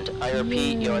to land. I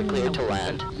repeat, you are clear to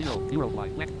land. 0,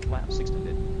 Eurofly, land. Lap 6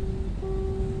 extended.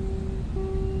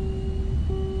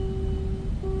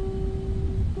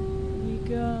 We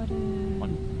got it.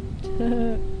 1.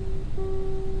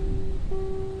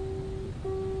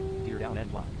 Gear down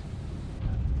and locked.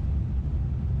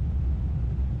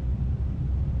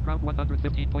 Ground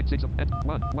 115.6 of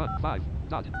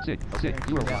 115.6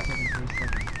 Eurofly.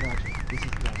 737, Roger. This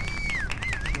is Black.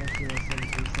 TF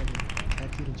 0737,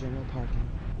 back to the general parking.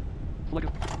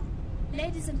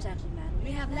 Ladies and gentlemen,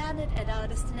 we have landed at our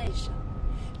destination.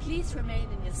 Please remain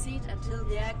in your seat until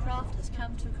the aircraft has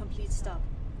come to a complete stop.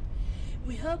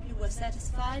 We hope you were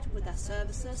satisfied with our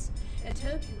services and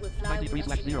hope you will fly with us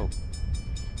again.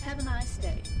 Have a nice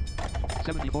day.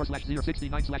 74/0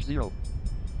 69/0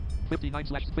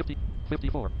 59/50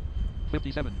 54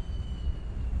 57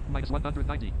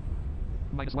 -190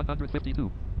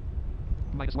 -152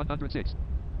 -106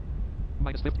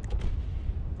 -50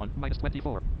 1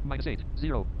 -24 -8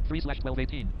 0 3/12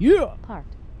 18. Yeah!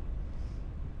 Parked.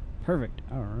 Perfect.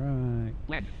 Alright.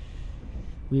 Land.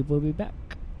 We will be back.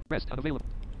 Rest unavailable.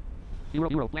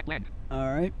 Euro land.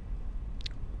 Alright.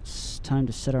 It's time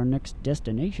to set our next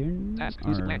destination. Task,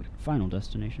 our land. final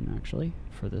destination, actually,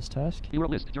 for this task. Euro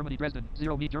list. Germany Dresden.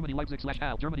 0 meet Germany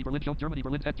Leipzig/Al. Germany Berlin. Germany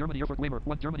Berlin. Germany Erfurt Weimar.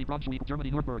 1 Germany Braunschweig.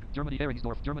 Germany Nuremberg. Germany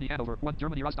Heringsdorf. Germany Hanover. 1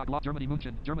 Germany Rostock. Germany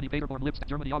München. Germany Paderborn Lipstadt.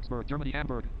 Germany Augsburg. Germany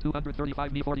Hamburg.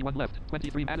 235 me 41 left.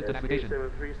 23 added to navigation.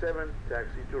 737,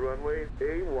 taxi to runway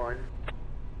A1.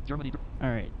 Germany.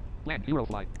 Alright. Land.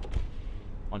 Eurofly.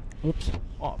 1. Oops.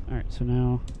 Off. Alright, so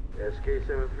now...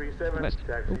 SK737, West.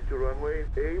 taxi to runway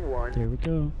A1. There we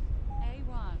go.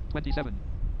 A1. 27.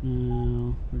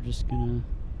 Now, we're just gonna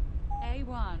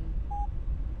A1.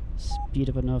 speed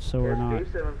up enough so we're not...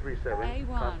 SK737, A1.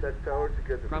 contact tower to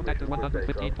get the Ground active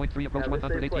 115.3, approach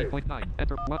 118.9.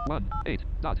 Enter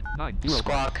 118.9. Euro.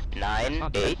 Squawk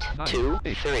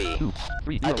 9823.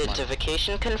 3.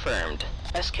 Identification confirmed.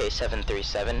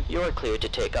 SK737, you are cleared to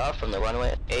take off from the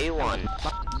runway A1.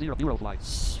 0 Eurofly.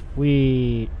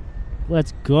 Sweet.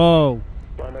 Let's go.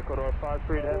 Line Ecuador 5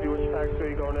 Street Heavy, which taxi are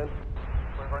you going in?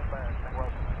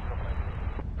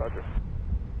 Roger.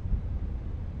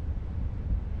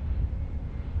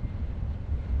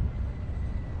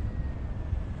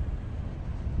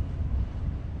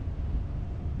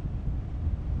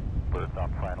 Put a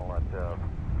top final at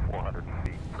 400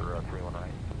 feet for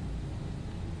 319.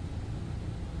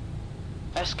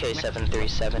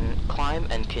 SK737, climb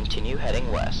and continue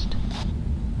heading west.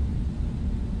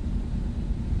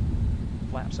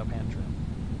 Flaps up hand trim.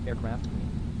 Aircraft green.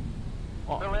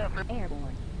 Off.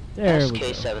 Airborne. There we go.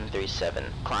 SK737,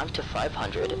 climb to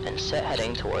 500 and set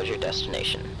heading towards your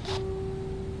destination.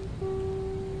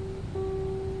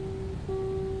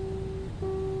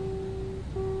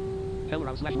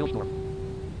 Hellrow/Millstorm.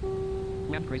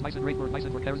 Landkreis Meissen-Reitberg,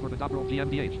 Meissen-Berg, Harrisburg, Dobrow,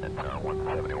 GmbH. That's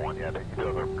 171, yeah, they do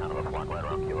have a kind of a flock right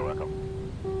around Kilo Echo.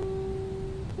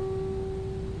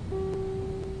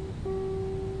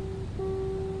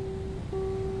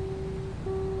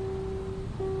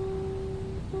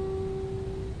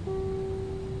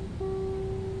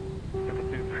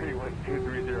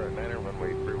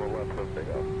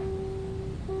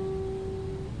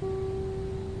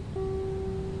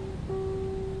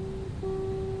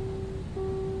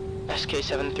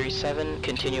 SK737,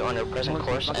 continue on your present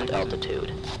course and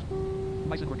altitude.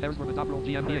 Meissen-Berg, Harrisburg, Dobrow,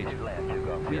 GmbH.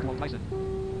 Friedwald, Meissen.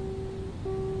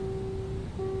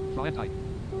 Frauenthal.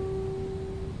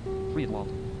 Friedwald.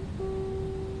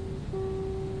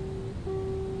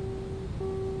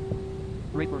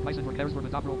 Reitberg, Meissen-Berg, Harrisburg,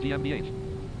 Dobrow, GmbH.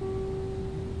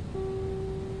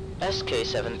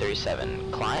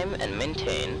 SK737, climb and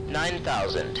maintain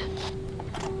 9,000.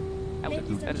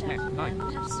 Altitude, edit max, 9.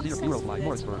 0 Eurofly,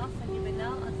 Morrisburg.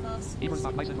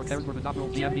 Ebersbach, Meissen-Berg, Harrisburg, Dobrow,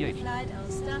 GmbH. Flight,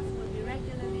 our staff will be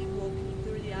regularly walking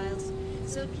through the aisles,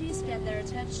 so please get their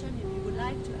attention if you would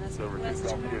like to ask a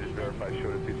question.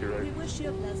 We wish you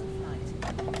a pleasant flight.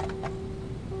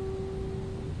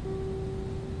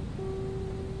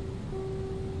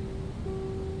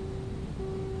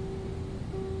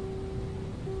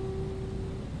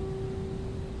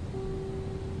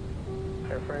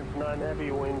 Air France 9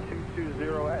 Heavy, wind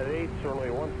 220 at 8, runway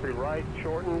 13 right,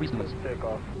 shorten, let's take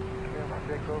off.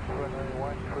 Take off,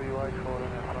 runway 13 right, shorten,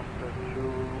 aircraft 2,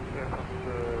 aircraft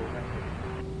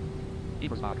 90.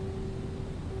 Ebersbach.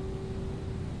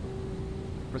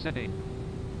 Presenting.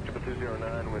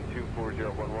 209, wind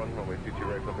 24011, runway 22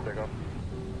 right, clear for takeoff.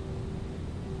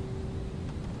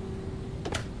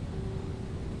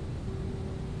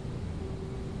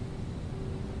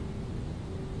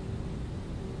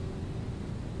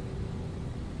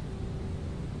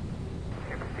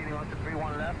 Proceeding on to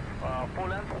 31 left, full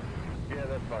length. Yeah,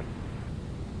 that's fine.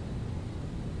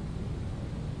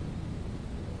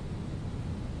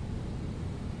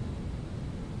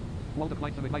 Wall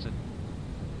decline to Meissen.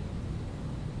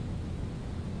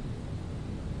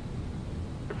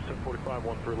 45,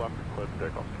 13 left, clear for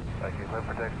takeoff. Thank you, clear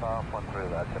for takeoff,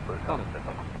 13 left, temporary Follow.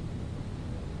 takeoff.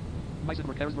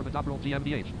 Meissen-Berg, Harrisburg, Dobrow,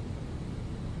 GmbH.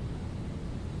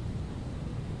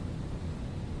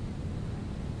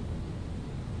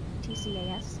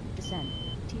 TCAS, descend.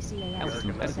 TCAS,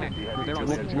 Altitude, edit descend. max. Rodero,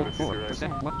 Wilkins, Wilkins, 4.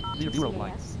 Percent, 1, 0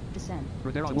 Eurofly. TCAS, descend.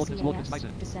 Rodero, Wilkins, Wilkins,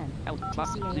 Meissen. Descend. Altitude,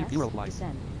 0 TCAS, Eurofly.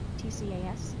 descend.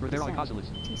 TCAS, Rodero, descend. Icosalis.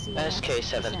 TCAS,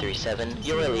 SK737,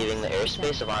 you are leaving the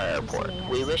airspace of our airport.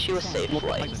 We wish you a safe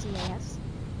flight. TCAS,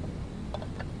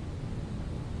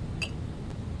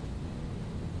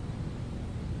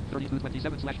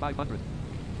 3227/500.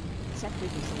 set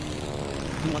frequency.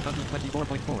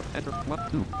 124.4. Enter.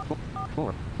 1, 2,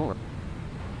 4, 4,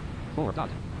 4 dot.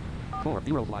 4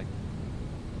 Eurofly.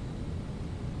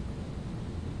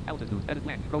 Altitude, edit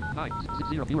land, road 9,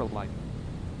 0 Eurofly.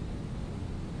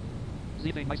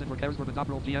 Z-Thing Meissen-Berg, Harrisburg,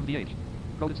 Dobrow, GmbH.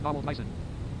 Code Snowball, Meissen.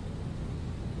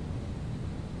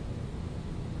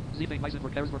 Z-Thing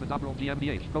Meissen-Berg, Harrisburg, Dobrow,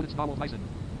 GmbH. Code Snowball, Meissen.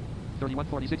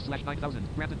 3146/9000.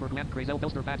 Brandenburg, Landkreis,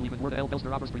 Elbelster, Bad Liebenwerda,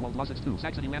 Elbelster, Oberspreewald, Lausitz 2.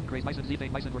 Saxony, Landkreis, Meissen,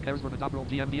 Z-Thing Meissen-Berg, Harrisburg, Dobrow,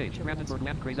 GmbH. Brandenburg,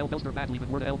 Landkreis, Elbelster, Bad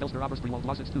Liebenwerda, Elbelster, Oberspreewald,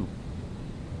 Lausitz 2.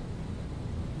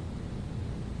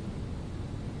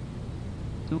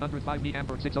 205 me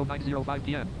Hamburg, 60905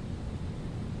 p.m.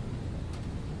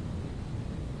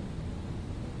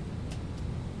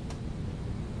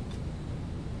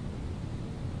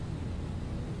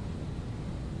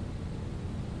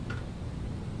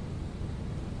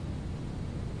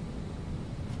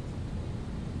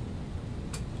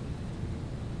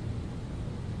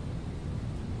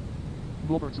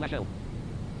 Goldberg/L.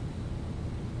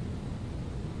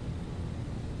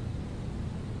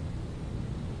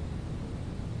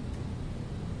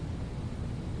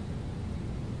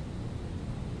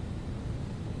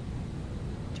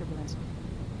 Turbulence.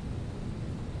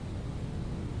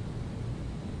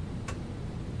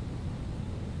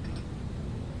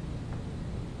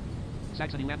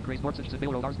 Saxony, Landkreis, Nordsichten,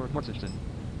 Bayreuth, Augsburg, Nordsichten.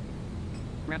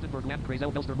 Brandenburg, Landkreis,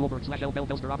 Elbelster,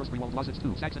 Goldberg/Elbelster, Oberspreewald, Lausitz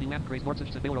 2. Saxony, Landkreis,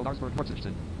 Nordsichten, Bayreuth, Augsburg,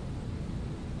 Nordsichten.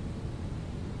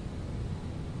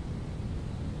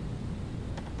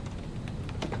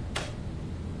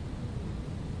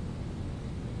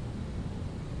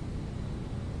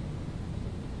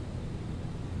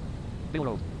 Dale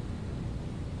Road.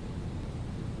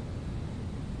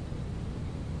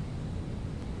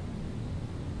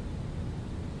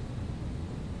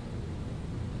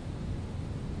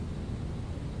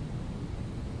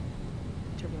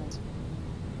 Turbulence.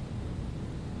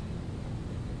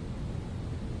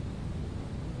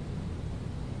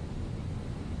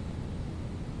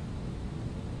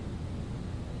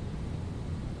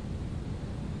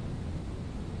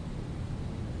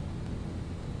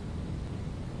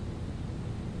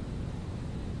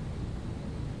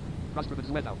 Rastro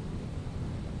Venezuela.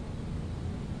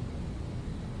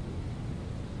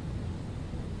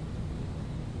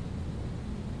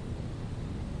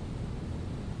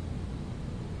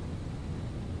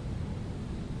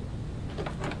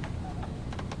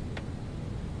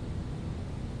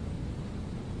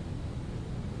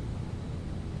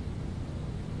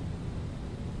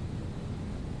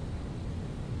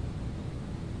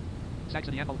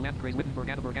 Saxony, Anhalt, Landkreis, Wittenberg,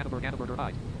 Annaberg, Annaberg, Annaberger,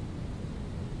 I.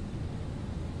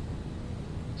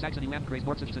 Saxony, Landkreis,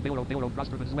 Nordsachsen, Dale Road,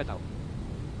 Rastro Venezuela.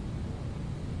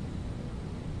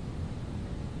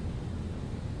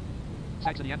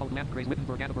 Saxony, Anhalt, Landkreis,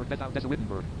 Wittenberg, Annaberg, Dessau,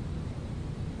 Wittenberg.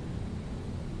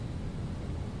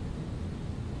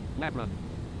 Labrun.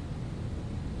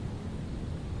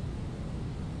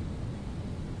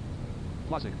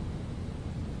 Plasig.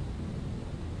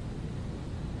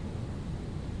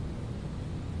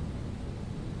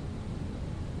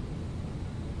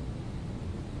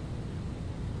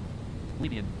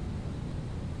 Libyan.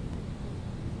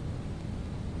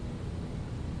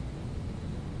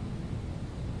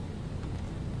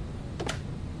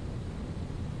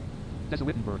 Dessau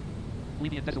Wittenberg.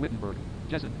 Libyan, Dessau Wittenberg.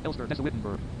 Jessen, Elster, Dessau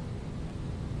Wittenberg.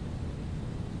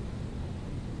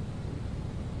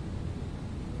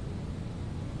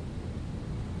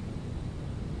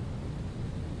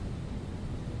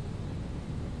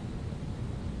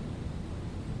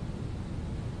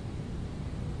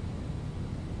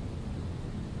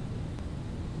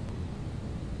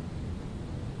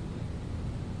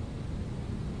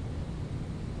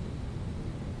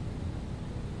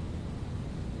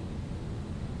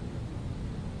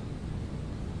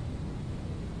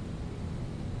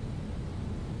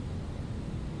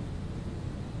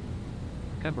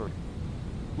 Hamburg.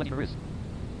 Lettimer is.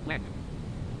 Land.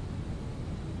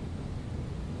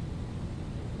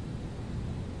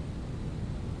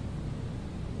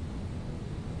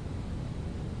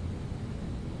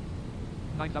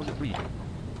 $9,003.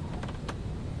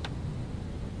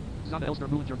 Zana Elster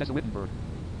Mullinger, Dessau Wittenberg.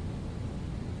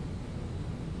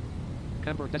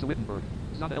 Hamburg, Dessau Wittenberg.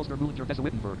 Zana Elster Mullinger, Dessau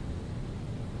Wittenberg.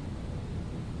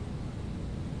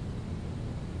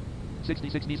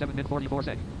 60-67 min 44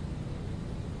 sec.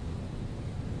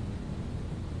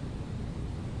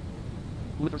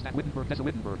 Lutherstadt, Wittenberg, Dessau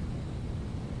Wittenberg.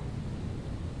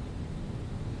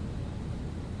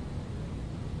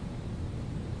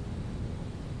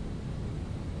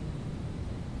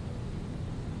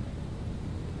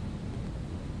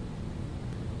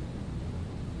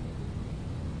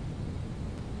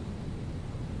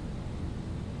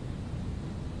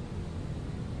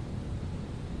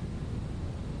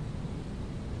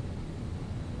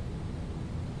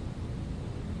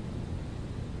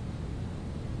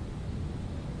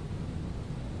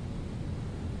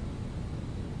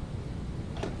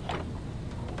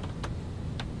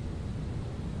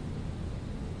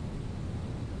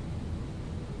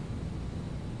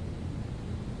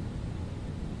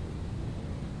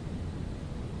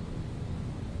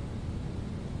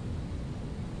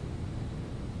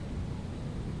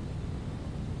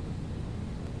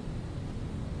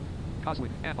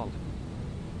 Coswick, Anhalt.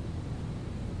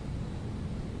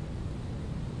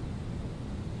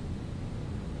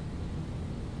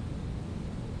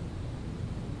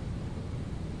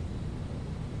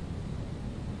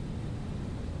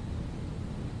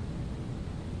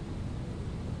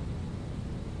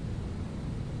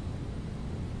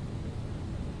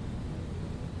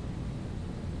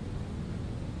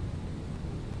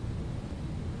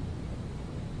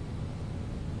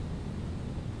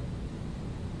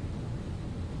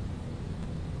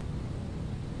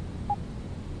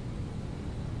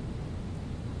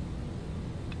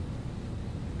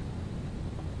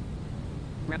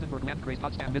 Brandenburg, Landkreis,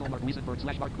 Potsdam, Mittelmark, Wiesenberg,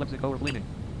 /Mark, Leipzig, Eurofly.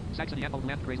 Saxony, Anhalt,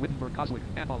 Landkreis, Wittenberg, Coswig,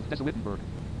 Anhalt, Dessau Wittenberg.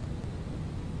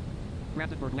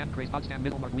 Brandenburg, Landkreis, Potsdam,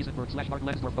 Mittelmark, Wiesenberg, /Mark,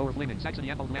 Lensdorf, Eurofly.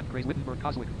 Saxony, Anhalt, Landkreis, Wittenberg,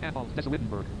 Coswig, Anhalt, Dessau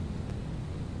Wittenberg.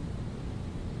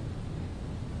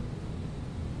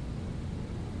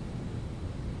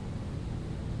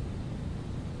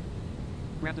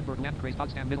 Brandenburg, Landkreis,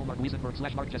 Potsdam, Mittelmark, Wiesenberg,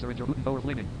 /Mark, Jesseringer, Guten,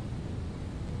 Eurofly.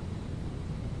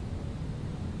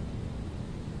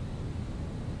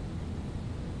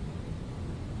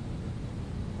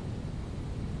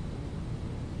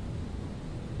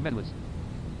 Medalist.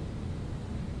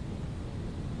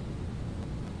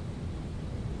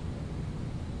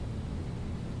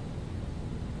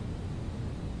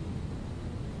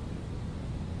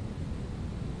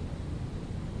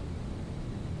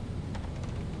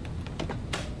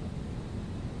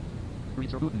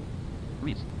 Reeds or Booten.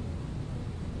 Reeds.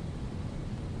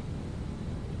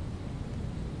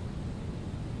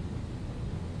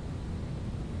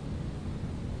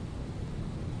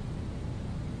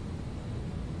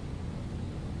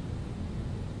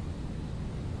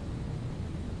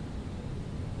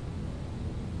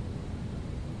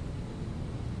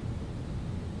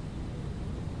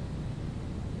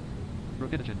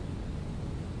 Repetition.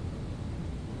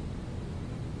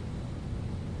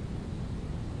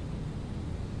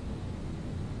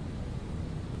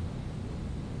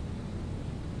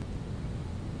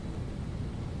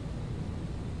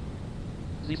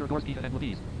 Caesar Gorski and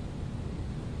Levies.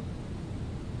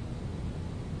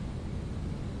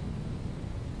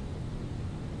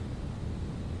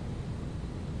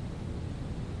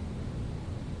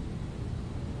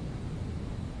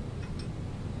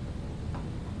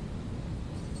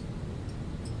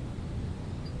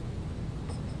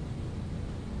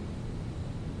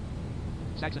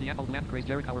 Saxony Apple Land Grace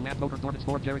Jericho Land Motor Dormant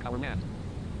Storm Jericho Land.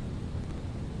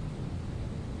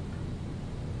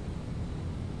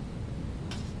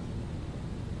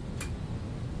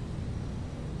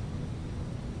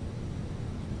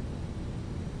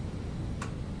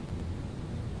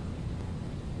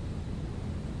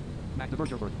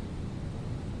 Magdeburg Airport.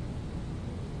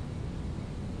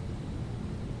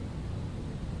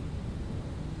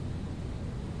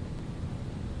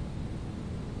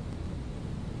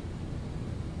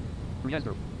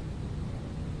 Riesdorf.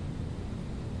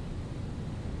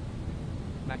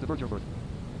 Magdeburg Airport.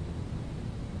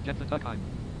 Jensen Tuckheim.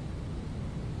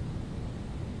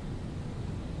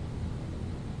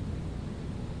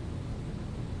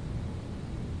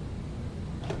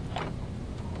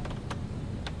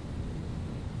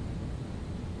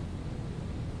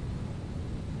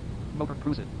 Motor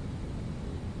Cruisin.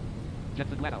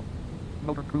 Jensen Gladau.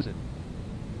 Motor Cruisin.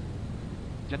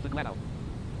 Jensen Gladau.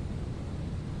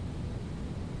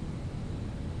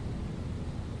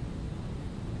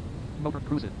 Motor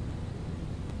Cruisin.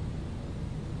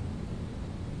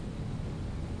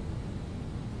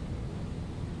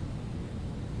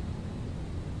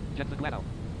 Jensen Gladau.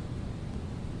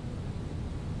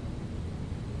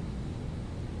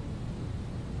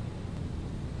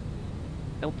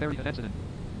 Elf Ferry at Essendon.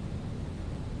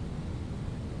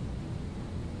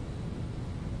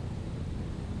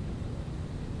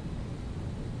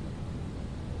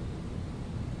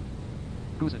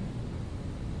 Cruisin.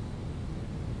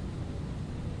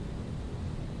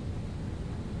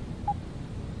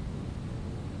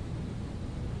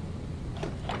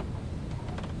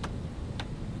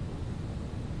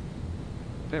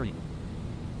 Ferry.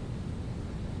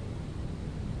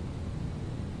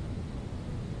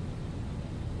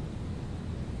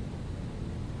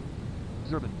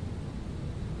 Zerban.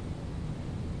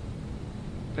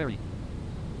 Ferry.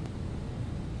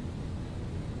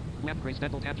 Landgrace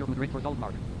Dental Tangier Udring for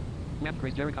Zoldmark.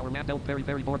 Landgrace Jericho Land Elf Ferry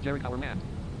Ferry Board Jericho Land.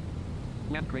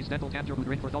 Landgrace Dental Tangier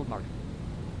Udring for Zoldmark.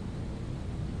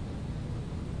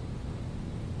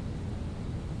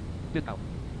 Bitau.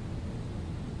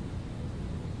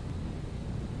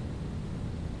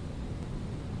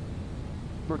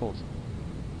 Burgholz.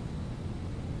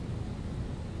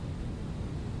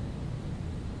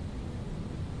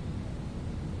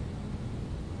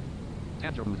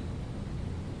 Tangerwood.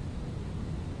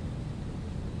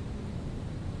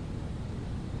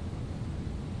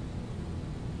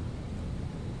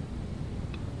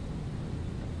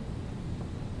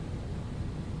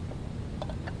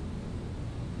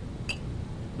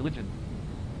 Religion.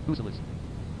 Useless.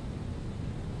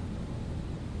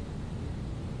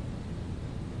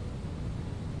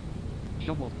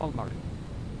 Showwolf Altmark.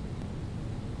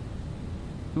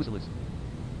 Useless.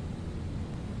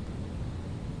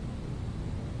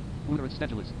 Uterus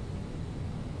Stegelus.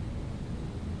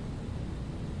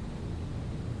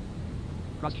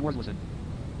 Cross Schwarzlison.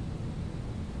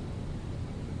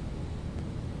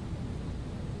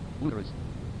 Uterus.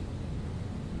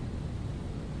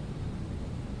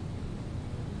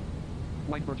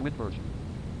 Weinberg Windberg.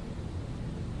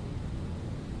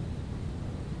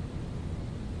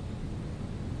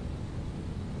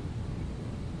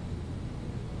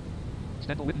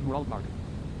 Stentel Witten Waldmark.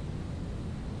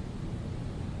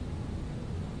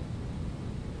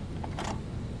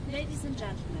 Ladies and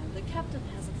gentlemen, the captain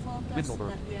has informed us that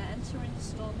we are entering a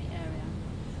stormy area.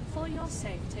 For your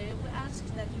safety, we ask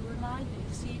that you remain in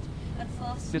your seat and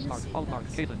fasten your seatbelts. Bismarck, Altmark,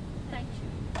 Caitlin. Thank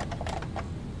you.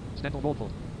 Stental Voltful.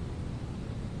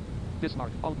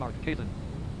 Bismarck, Altmark, Kathan.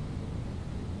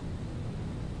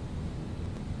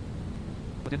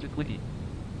 Potential Clicky.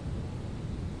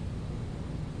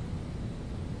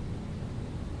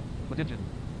 Potential.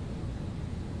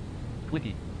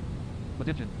 Clicky.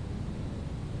 Potential.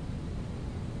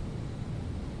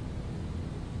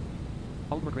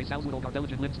 Altmark, Grace, Salzwoodle,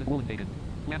 Gardeligen, Linston, Wollenhagen.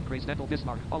 Land, Grace, Stental,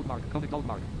 Bismarck, Altmark, Koenig,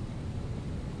 Altmark.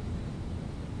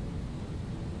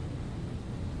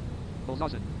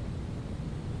 Olshausen.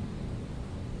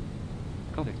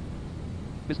 Koenig.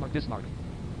 Bismarck, Bismarck.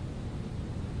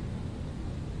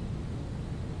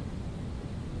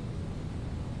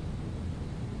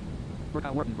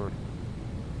 Burkau, Württemberg.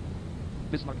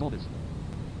 Bismarck, Volbis.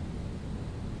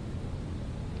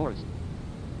 Forest.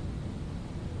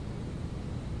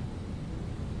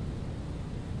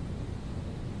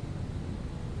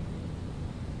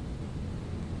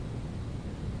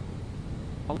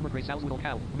 Altmark, Grace, Salzwoodle,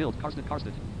 Cal, Mild, Karsten,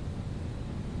 Karsten.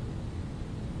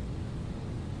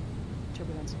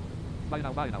 Turbulence.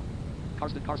 Bayernau, Bayernau.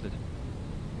 Karsten, Karsten.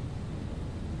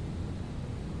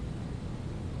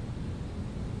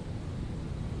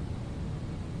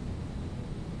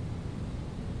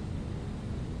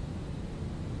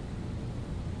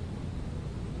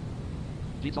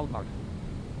 Jeans, Altmark.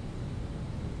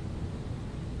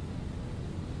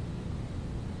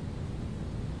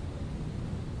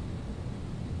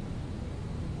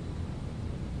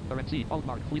 RNC,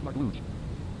 Altmark, Fleetmark, Luge.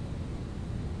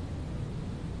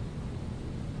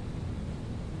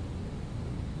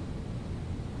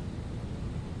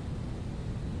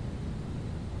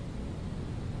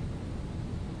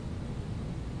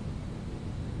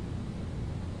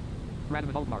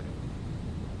 Rademan, Altmark.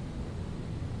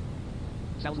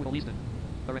 Salzwoodle, Easton.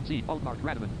 RNC, Altmark,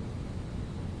 Rademan.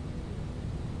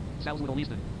 Salzwoodle,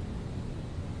 Easton.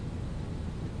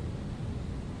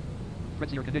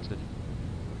 Fretzier, Knixton.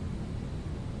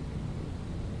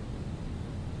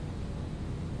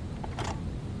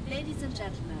 Ladies and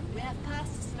gentlemen, we have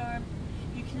passed the storm.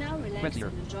 You can now relax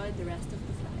and enjoy the rest of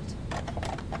the flight.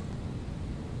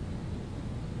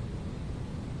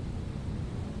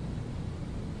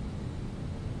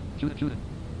 Shoot it, shoot it.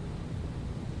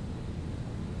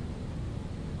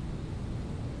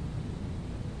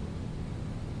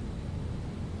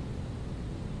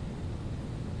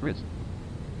 Ritz.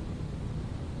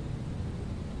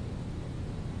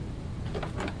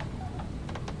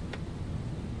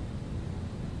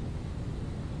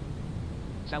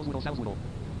 Salzwoodle, Salzwoodle.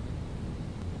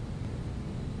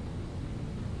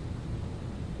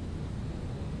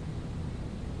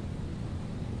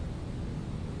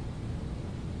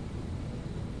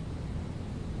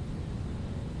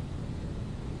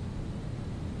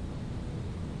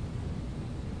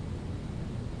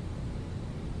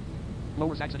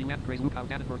 Lower Saxony, Landkreis, Lukau,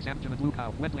 Dannenberg, Samtgen, and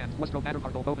Lukau, Wendland, Westro,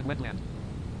 Batterpartel, Boven, Wendland.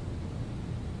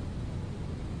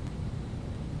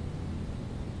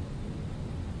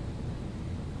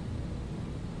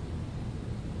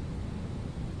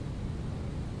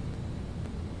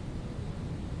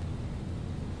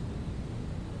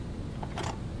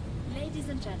 Ladies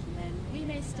and gentlemen, we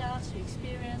may start to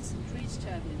experience increased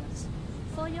turbulence.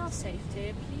 For your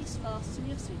safety, please fasten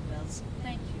your seatbelts.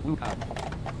 Thank you. Lukau.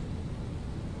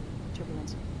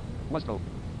 Turbulence. Westro.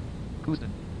 Kusten.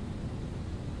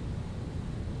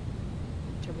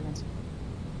 Turbulence.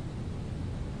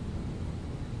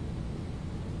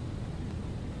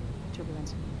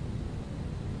 Turbulence.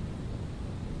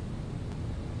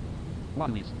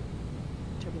 Waterlees.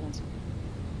 Turbulence.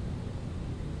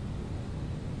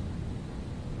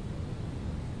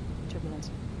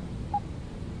 Turbulence.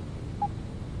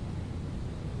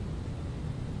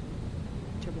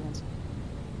 Turbulence.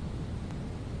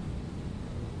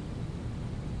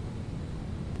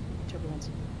 Turbulence.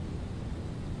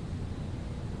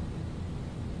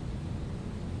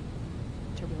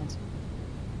 Turbulence.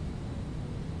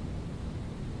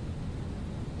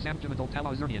 Samtgen, Adult,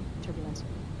 Talau, Zernian. Turbulence.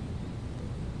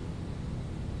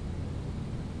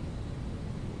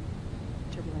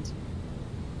 Turbulence.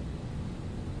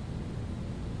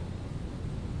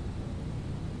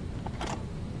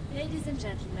 Ladies and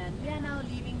gentlemen, we are now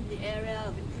leaving the area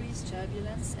of increased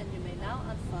turbulence and you may now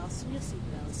unfasten your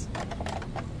seatbelts.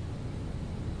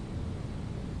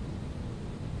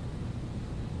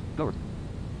 Goert.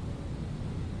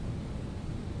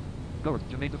 Goert,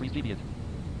 Jermaine de Vries, Deviant.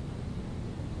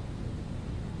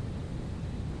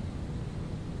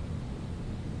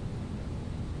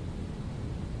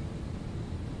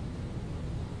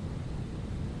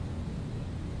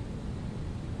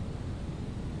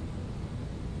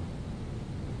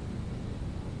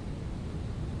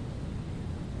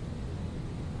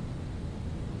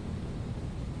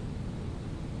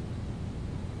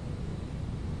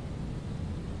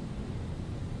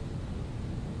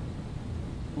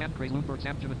 Landkreis Lundberg,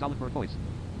 Samtjam, and Dallenberg Voice.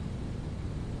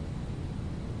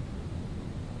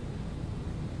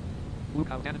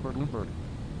 Lukau, Dannenberg, Lundberg.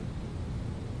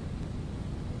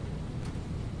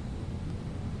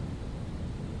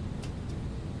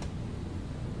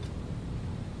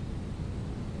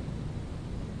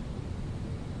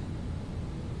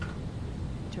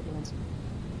 Turbulence.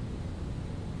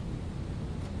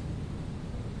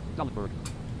 Dallenberg.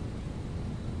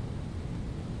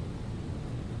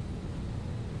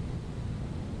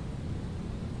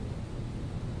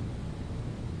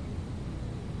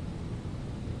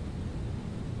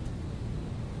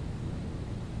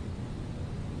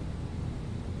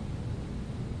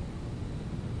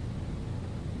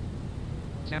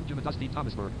 Samtjam and Dusty,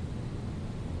 Thomasburg.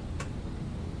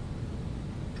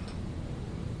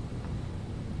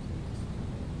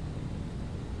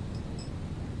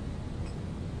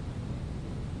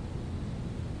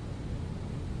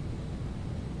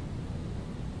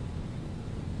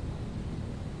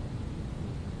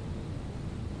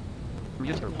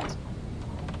 Register.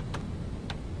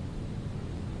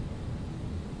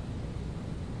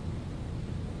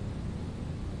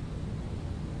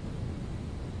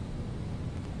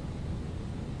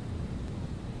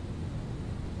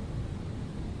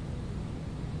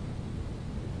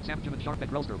 Samtjam and Sharp at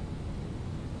Grelster.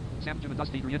 Samtjam and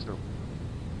Dusty, Register.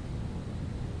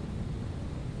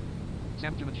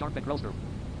 Samtjam and Sharp at Grelster.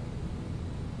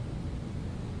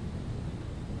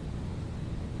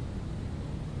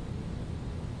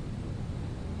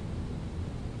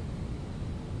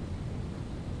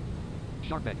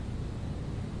 Sharpbeck.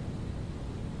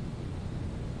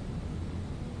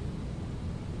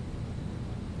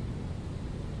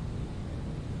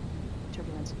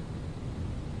 Turbulence.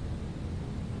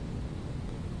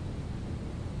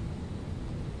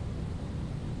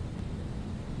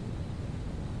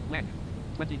 Land.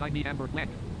 29 Amber Land.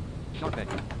 Sharpbeck.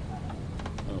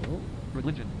 Oh.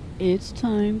 Religion. It's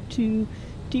time to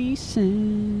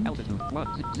descend. Altitude 10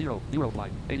 Eurofly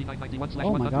 8991/100.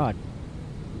 Oh my god.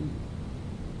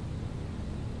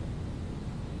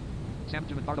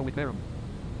 Samtjam and Bardo with Verum.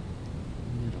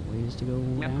 We got a ways to go.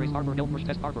 Landkreis Arbor Elmers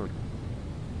Test Arborg.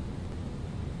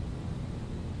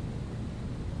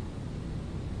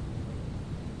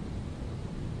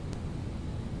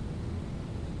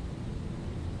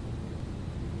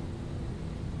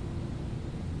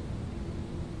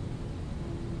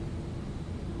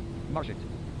 Marshit.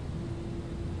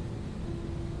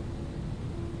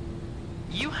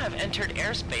 You have entered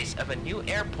airspace of a new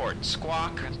airport,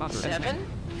 Squawk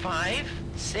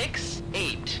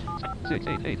 7568.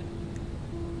 688.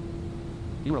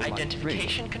 Eurofly.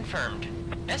 Identification confirmed.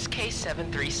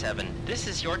 SK737, this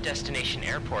is your destination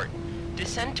airport.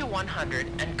 Descend to 100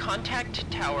 and contact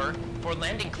tower for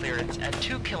landing clearance at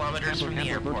 2 kilometers from the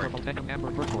airport.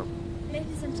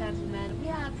 Ladies and gentlemen, we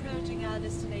are approaching our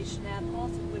destination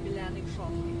airport and will be landing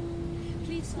shortly.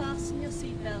 Please fasten your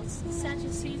seatbelts, set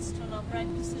your seats to an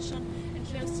upright position, and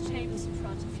close the tables in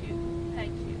front of you.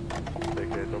 Thank you. Take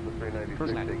Delta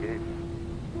 396, take 8.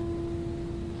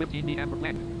 15 Amber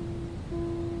Land.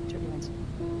 Turbulence.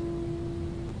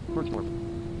 Bergdorf.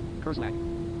 Kerslag.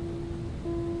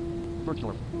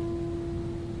 Bergdorf.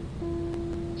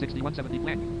 6170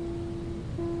 Land.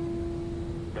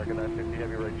 Dragon 950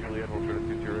 Heavy right Juliet, we'll try to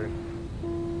 20.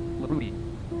 Labruti.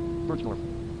 Bergdorf.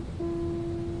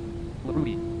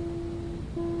 Labruti.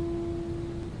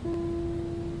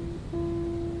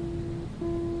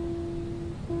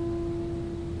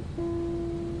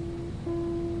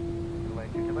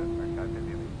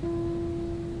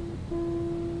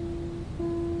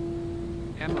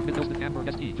 Amber Midbilsted,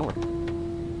 Amber ST, York.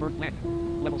 Berg Land.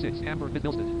 Level 6, Amber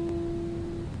Midbilsted.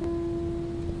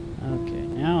 Okay,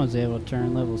 now I was able to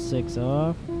turn level 6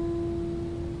 off.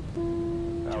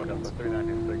 Tower Delta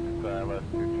 396, last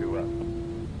 22 up.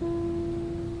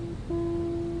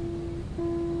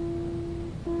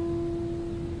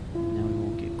 Now we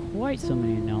won't get quite so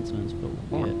many announcements, but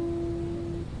we'll get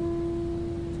the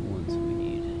ones we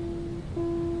need.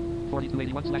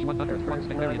 4281/100. One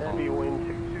Spectarian Hall. Heavy wind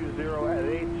 620 at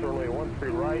 8, runway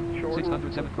 13 right, short.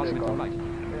 607 crosswind to right.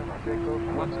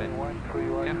 One spin.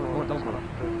 Amber or Dulsburg.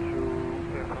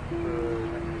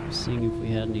 Seeing if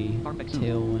we had any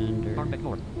tailwind or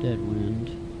dead wind.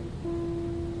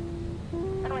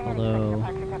 Although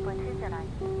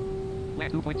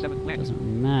Land 2.7 land.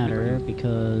 doesn't matter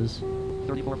because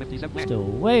 3457 land. still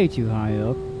way too high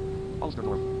up.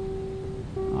 Ulsterdorf.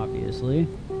 Obviously.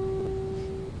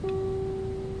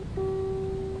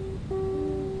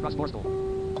 Cross Borstal.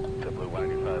 Blue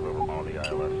 95 over all the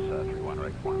ILS 31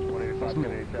 right. 185,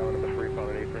 Kennedy Tower, number 3,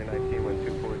 following 8319, wind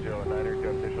 240 at 9er, to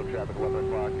official traffic 11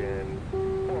 o'clock in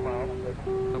 4 miles.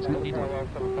 Parallel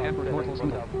 7 Hamburg, Norfolk,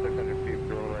 1,600 feet,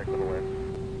 through and right to the way.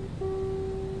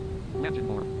 Legend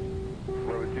more.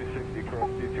 Road 260, cross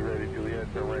C2 ready, Juliet,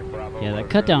 turn right, Bravo. Yeah, they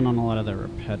cut down on a lot of the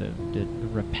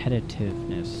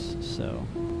repetitiveness, so...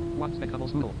 One spectacle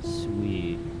school.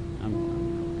 Sweet. I'm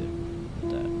good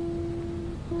with that.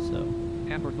 So...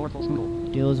 Hamburg, Norfolk school.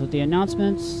 Deals with the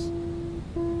announcements.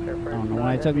 I don't know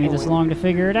why it took me this long to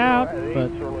figure it out,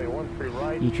 but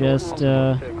you just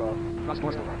turn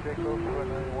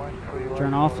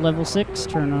off level 6,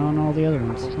 turn on all the other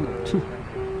ones.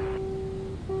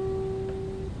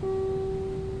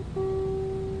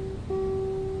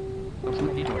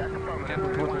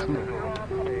 Hamburg, Norfolk school.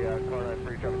 Car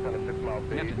 93, traffic 10 at 6 miles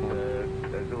to east,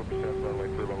 0% runway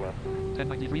 31 left.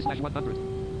 1093/100.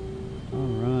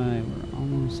 Alright, we're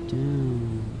almost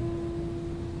down.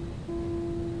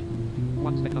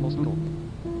 One spectacle school.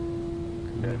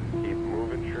 Good. Keep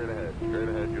moving straight ahead,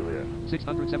 Juliet.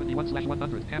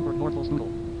 671/100. Hamburg, Norfolk school.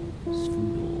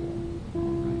 Strudel.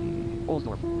 Alright.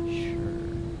 Olsdorf. Sure.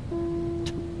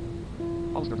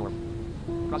 Ulsterdorf.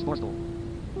 Crossborstel.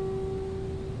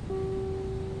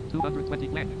 220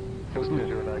 land. Coast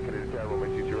 209, Kennedy Tower, runway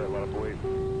 22 right, line up wait.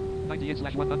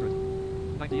 98/100.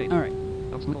 98. Alright.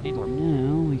 Now we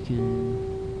can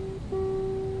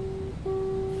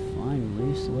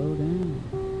finally slow down.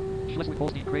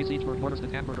 Schleswig-Holstein, Kreisberg,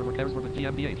 Norderstedt, Hamburg, over Kersburg,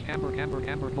 GmbH, Hamburg,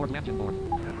 Nord Langenborn.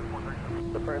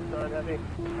 The first side, heavy.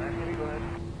 Heavy, go ahead.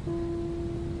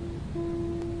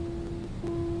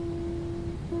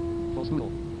 Full school.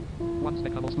 One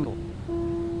spectacle school.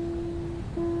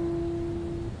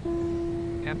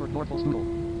 Hamburg, Norfolk school.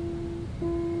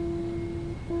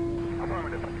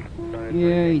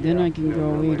 Yay, then I can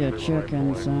go eat a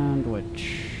chicken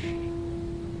sandwich.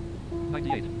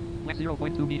 98. Left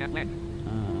 0.2 me at land.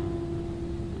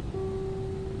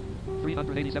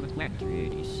 387th land.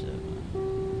 387.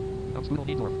 School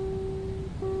Niedorf.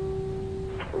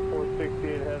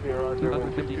 468 heavy, roger.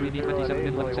 253 me 27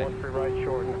 in left set. 1 free right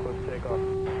short and close takeoff.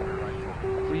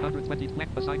 320 land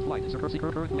assigned flight.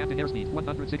 Circle current land and airspeed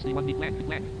 161 meet land.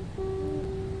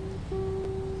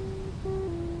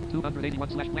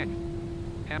 281/land.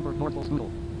 Hamburg, Norfolk school.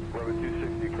 Road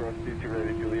 260, cross C2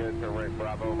 ready, Juliet, turn right,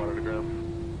 Bravo, monitor ground.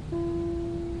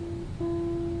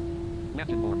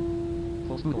 Langenborn.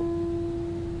 Full school.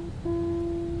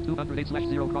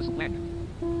 208/0 cross land.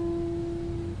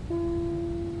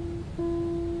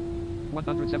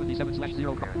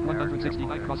 177/0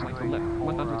 169 cross line from left.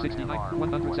 169,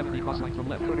 170 cross line from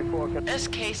left.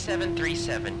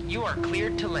 SK737, you are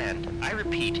cleared to land. I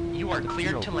repeat, you are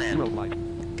cleared to land. Eurofly.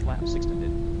 Flaps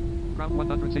extended. Ground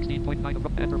 116.9 of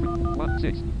enter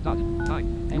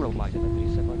 16.9. Eurofly.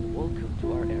 SK737, welcome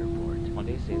to our airport on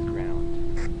a safe ground.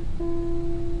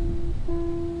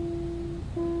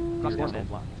 Crossborstel.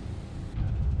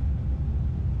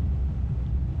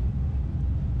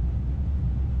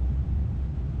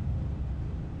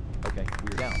 Okay,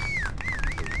 we're down.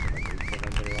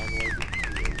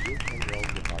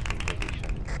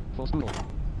 Full school.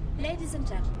 Ladies and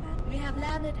gentlemen, we have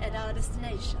landed at our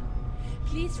destination.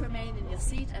 Please remain in your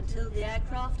seat until the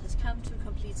aircraft has come to a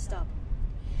complete stop.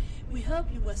 We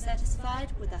hope you were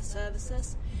satisfied with our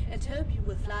services and hope you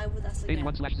will fly with us again.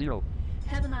 81/0.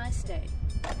 Have a nice day.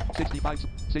 65,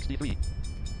 63,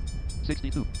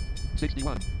 62,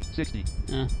 61, 60.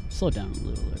 Slow down a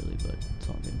little early, but it's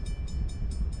all good.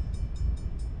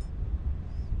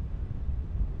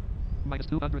 Minus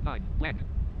 209, land.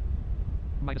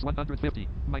 Minus 150,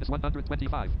 minus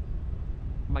 125.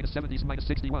 Minus 70s, minus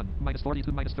 61, minus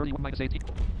 42, minus 31, minus 18.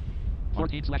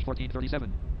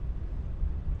 14/1437.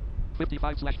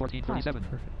 55/1437.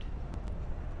 Perfect.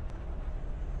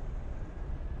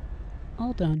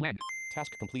 All done. Land.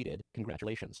 Task completed.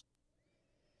 Congratulations.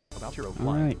 About Eurofly.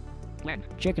 Alright. Land.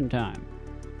 Chicken time.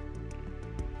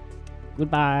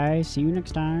 Goodbye. See you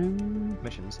next time.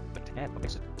 Missions. And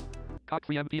exit. Cock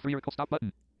free MP3 or stop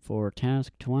button. For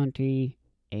task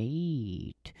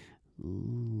 28.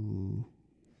 Ooh.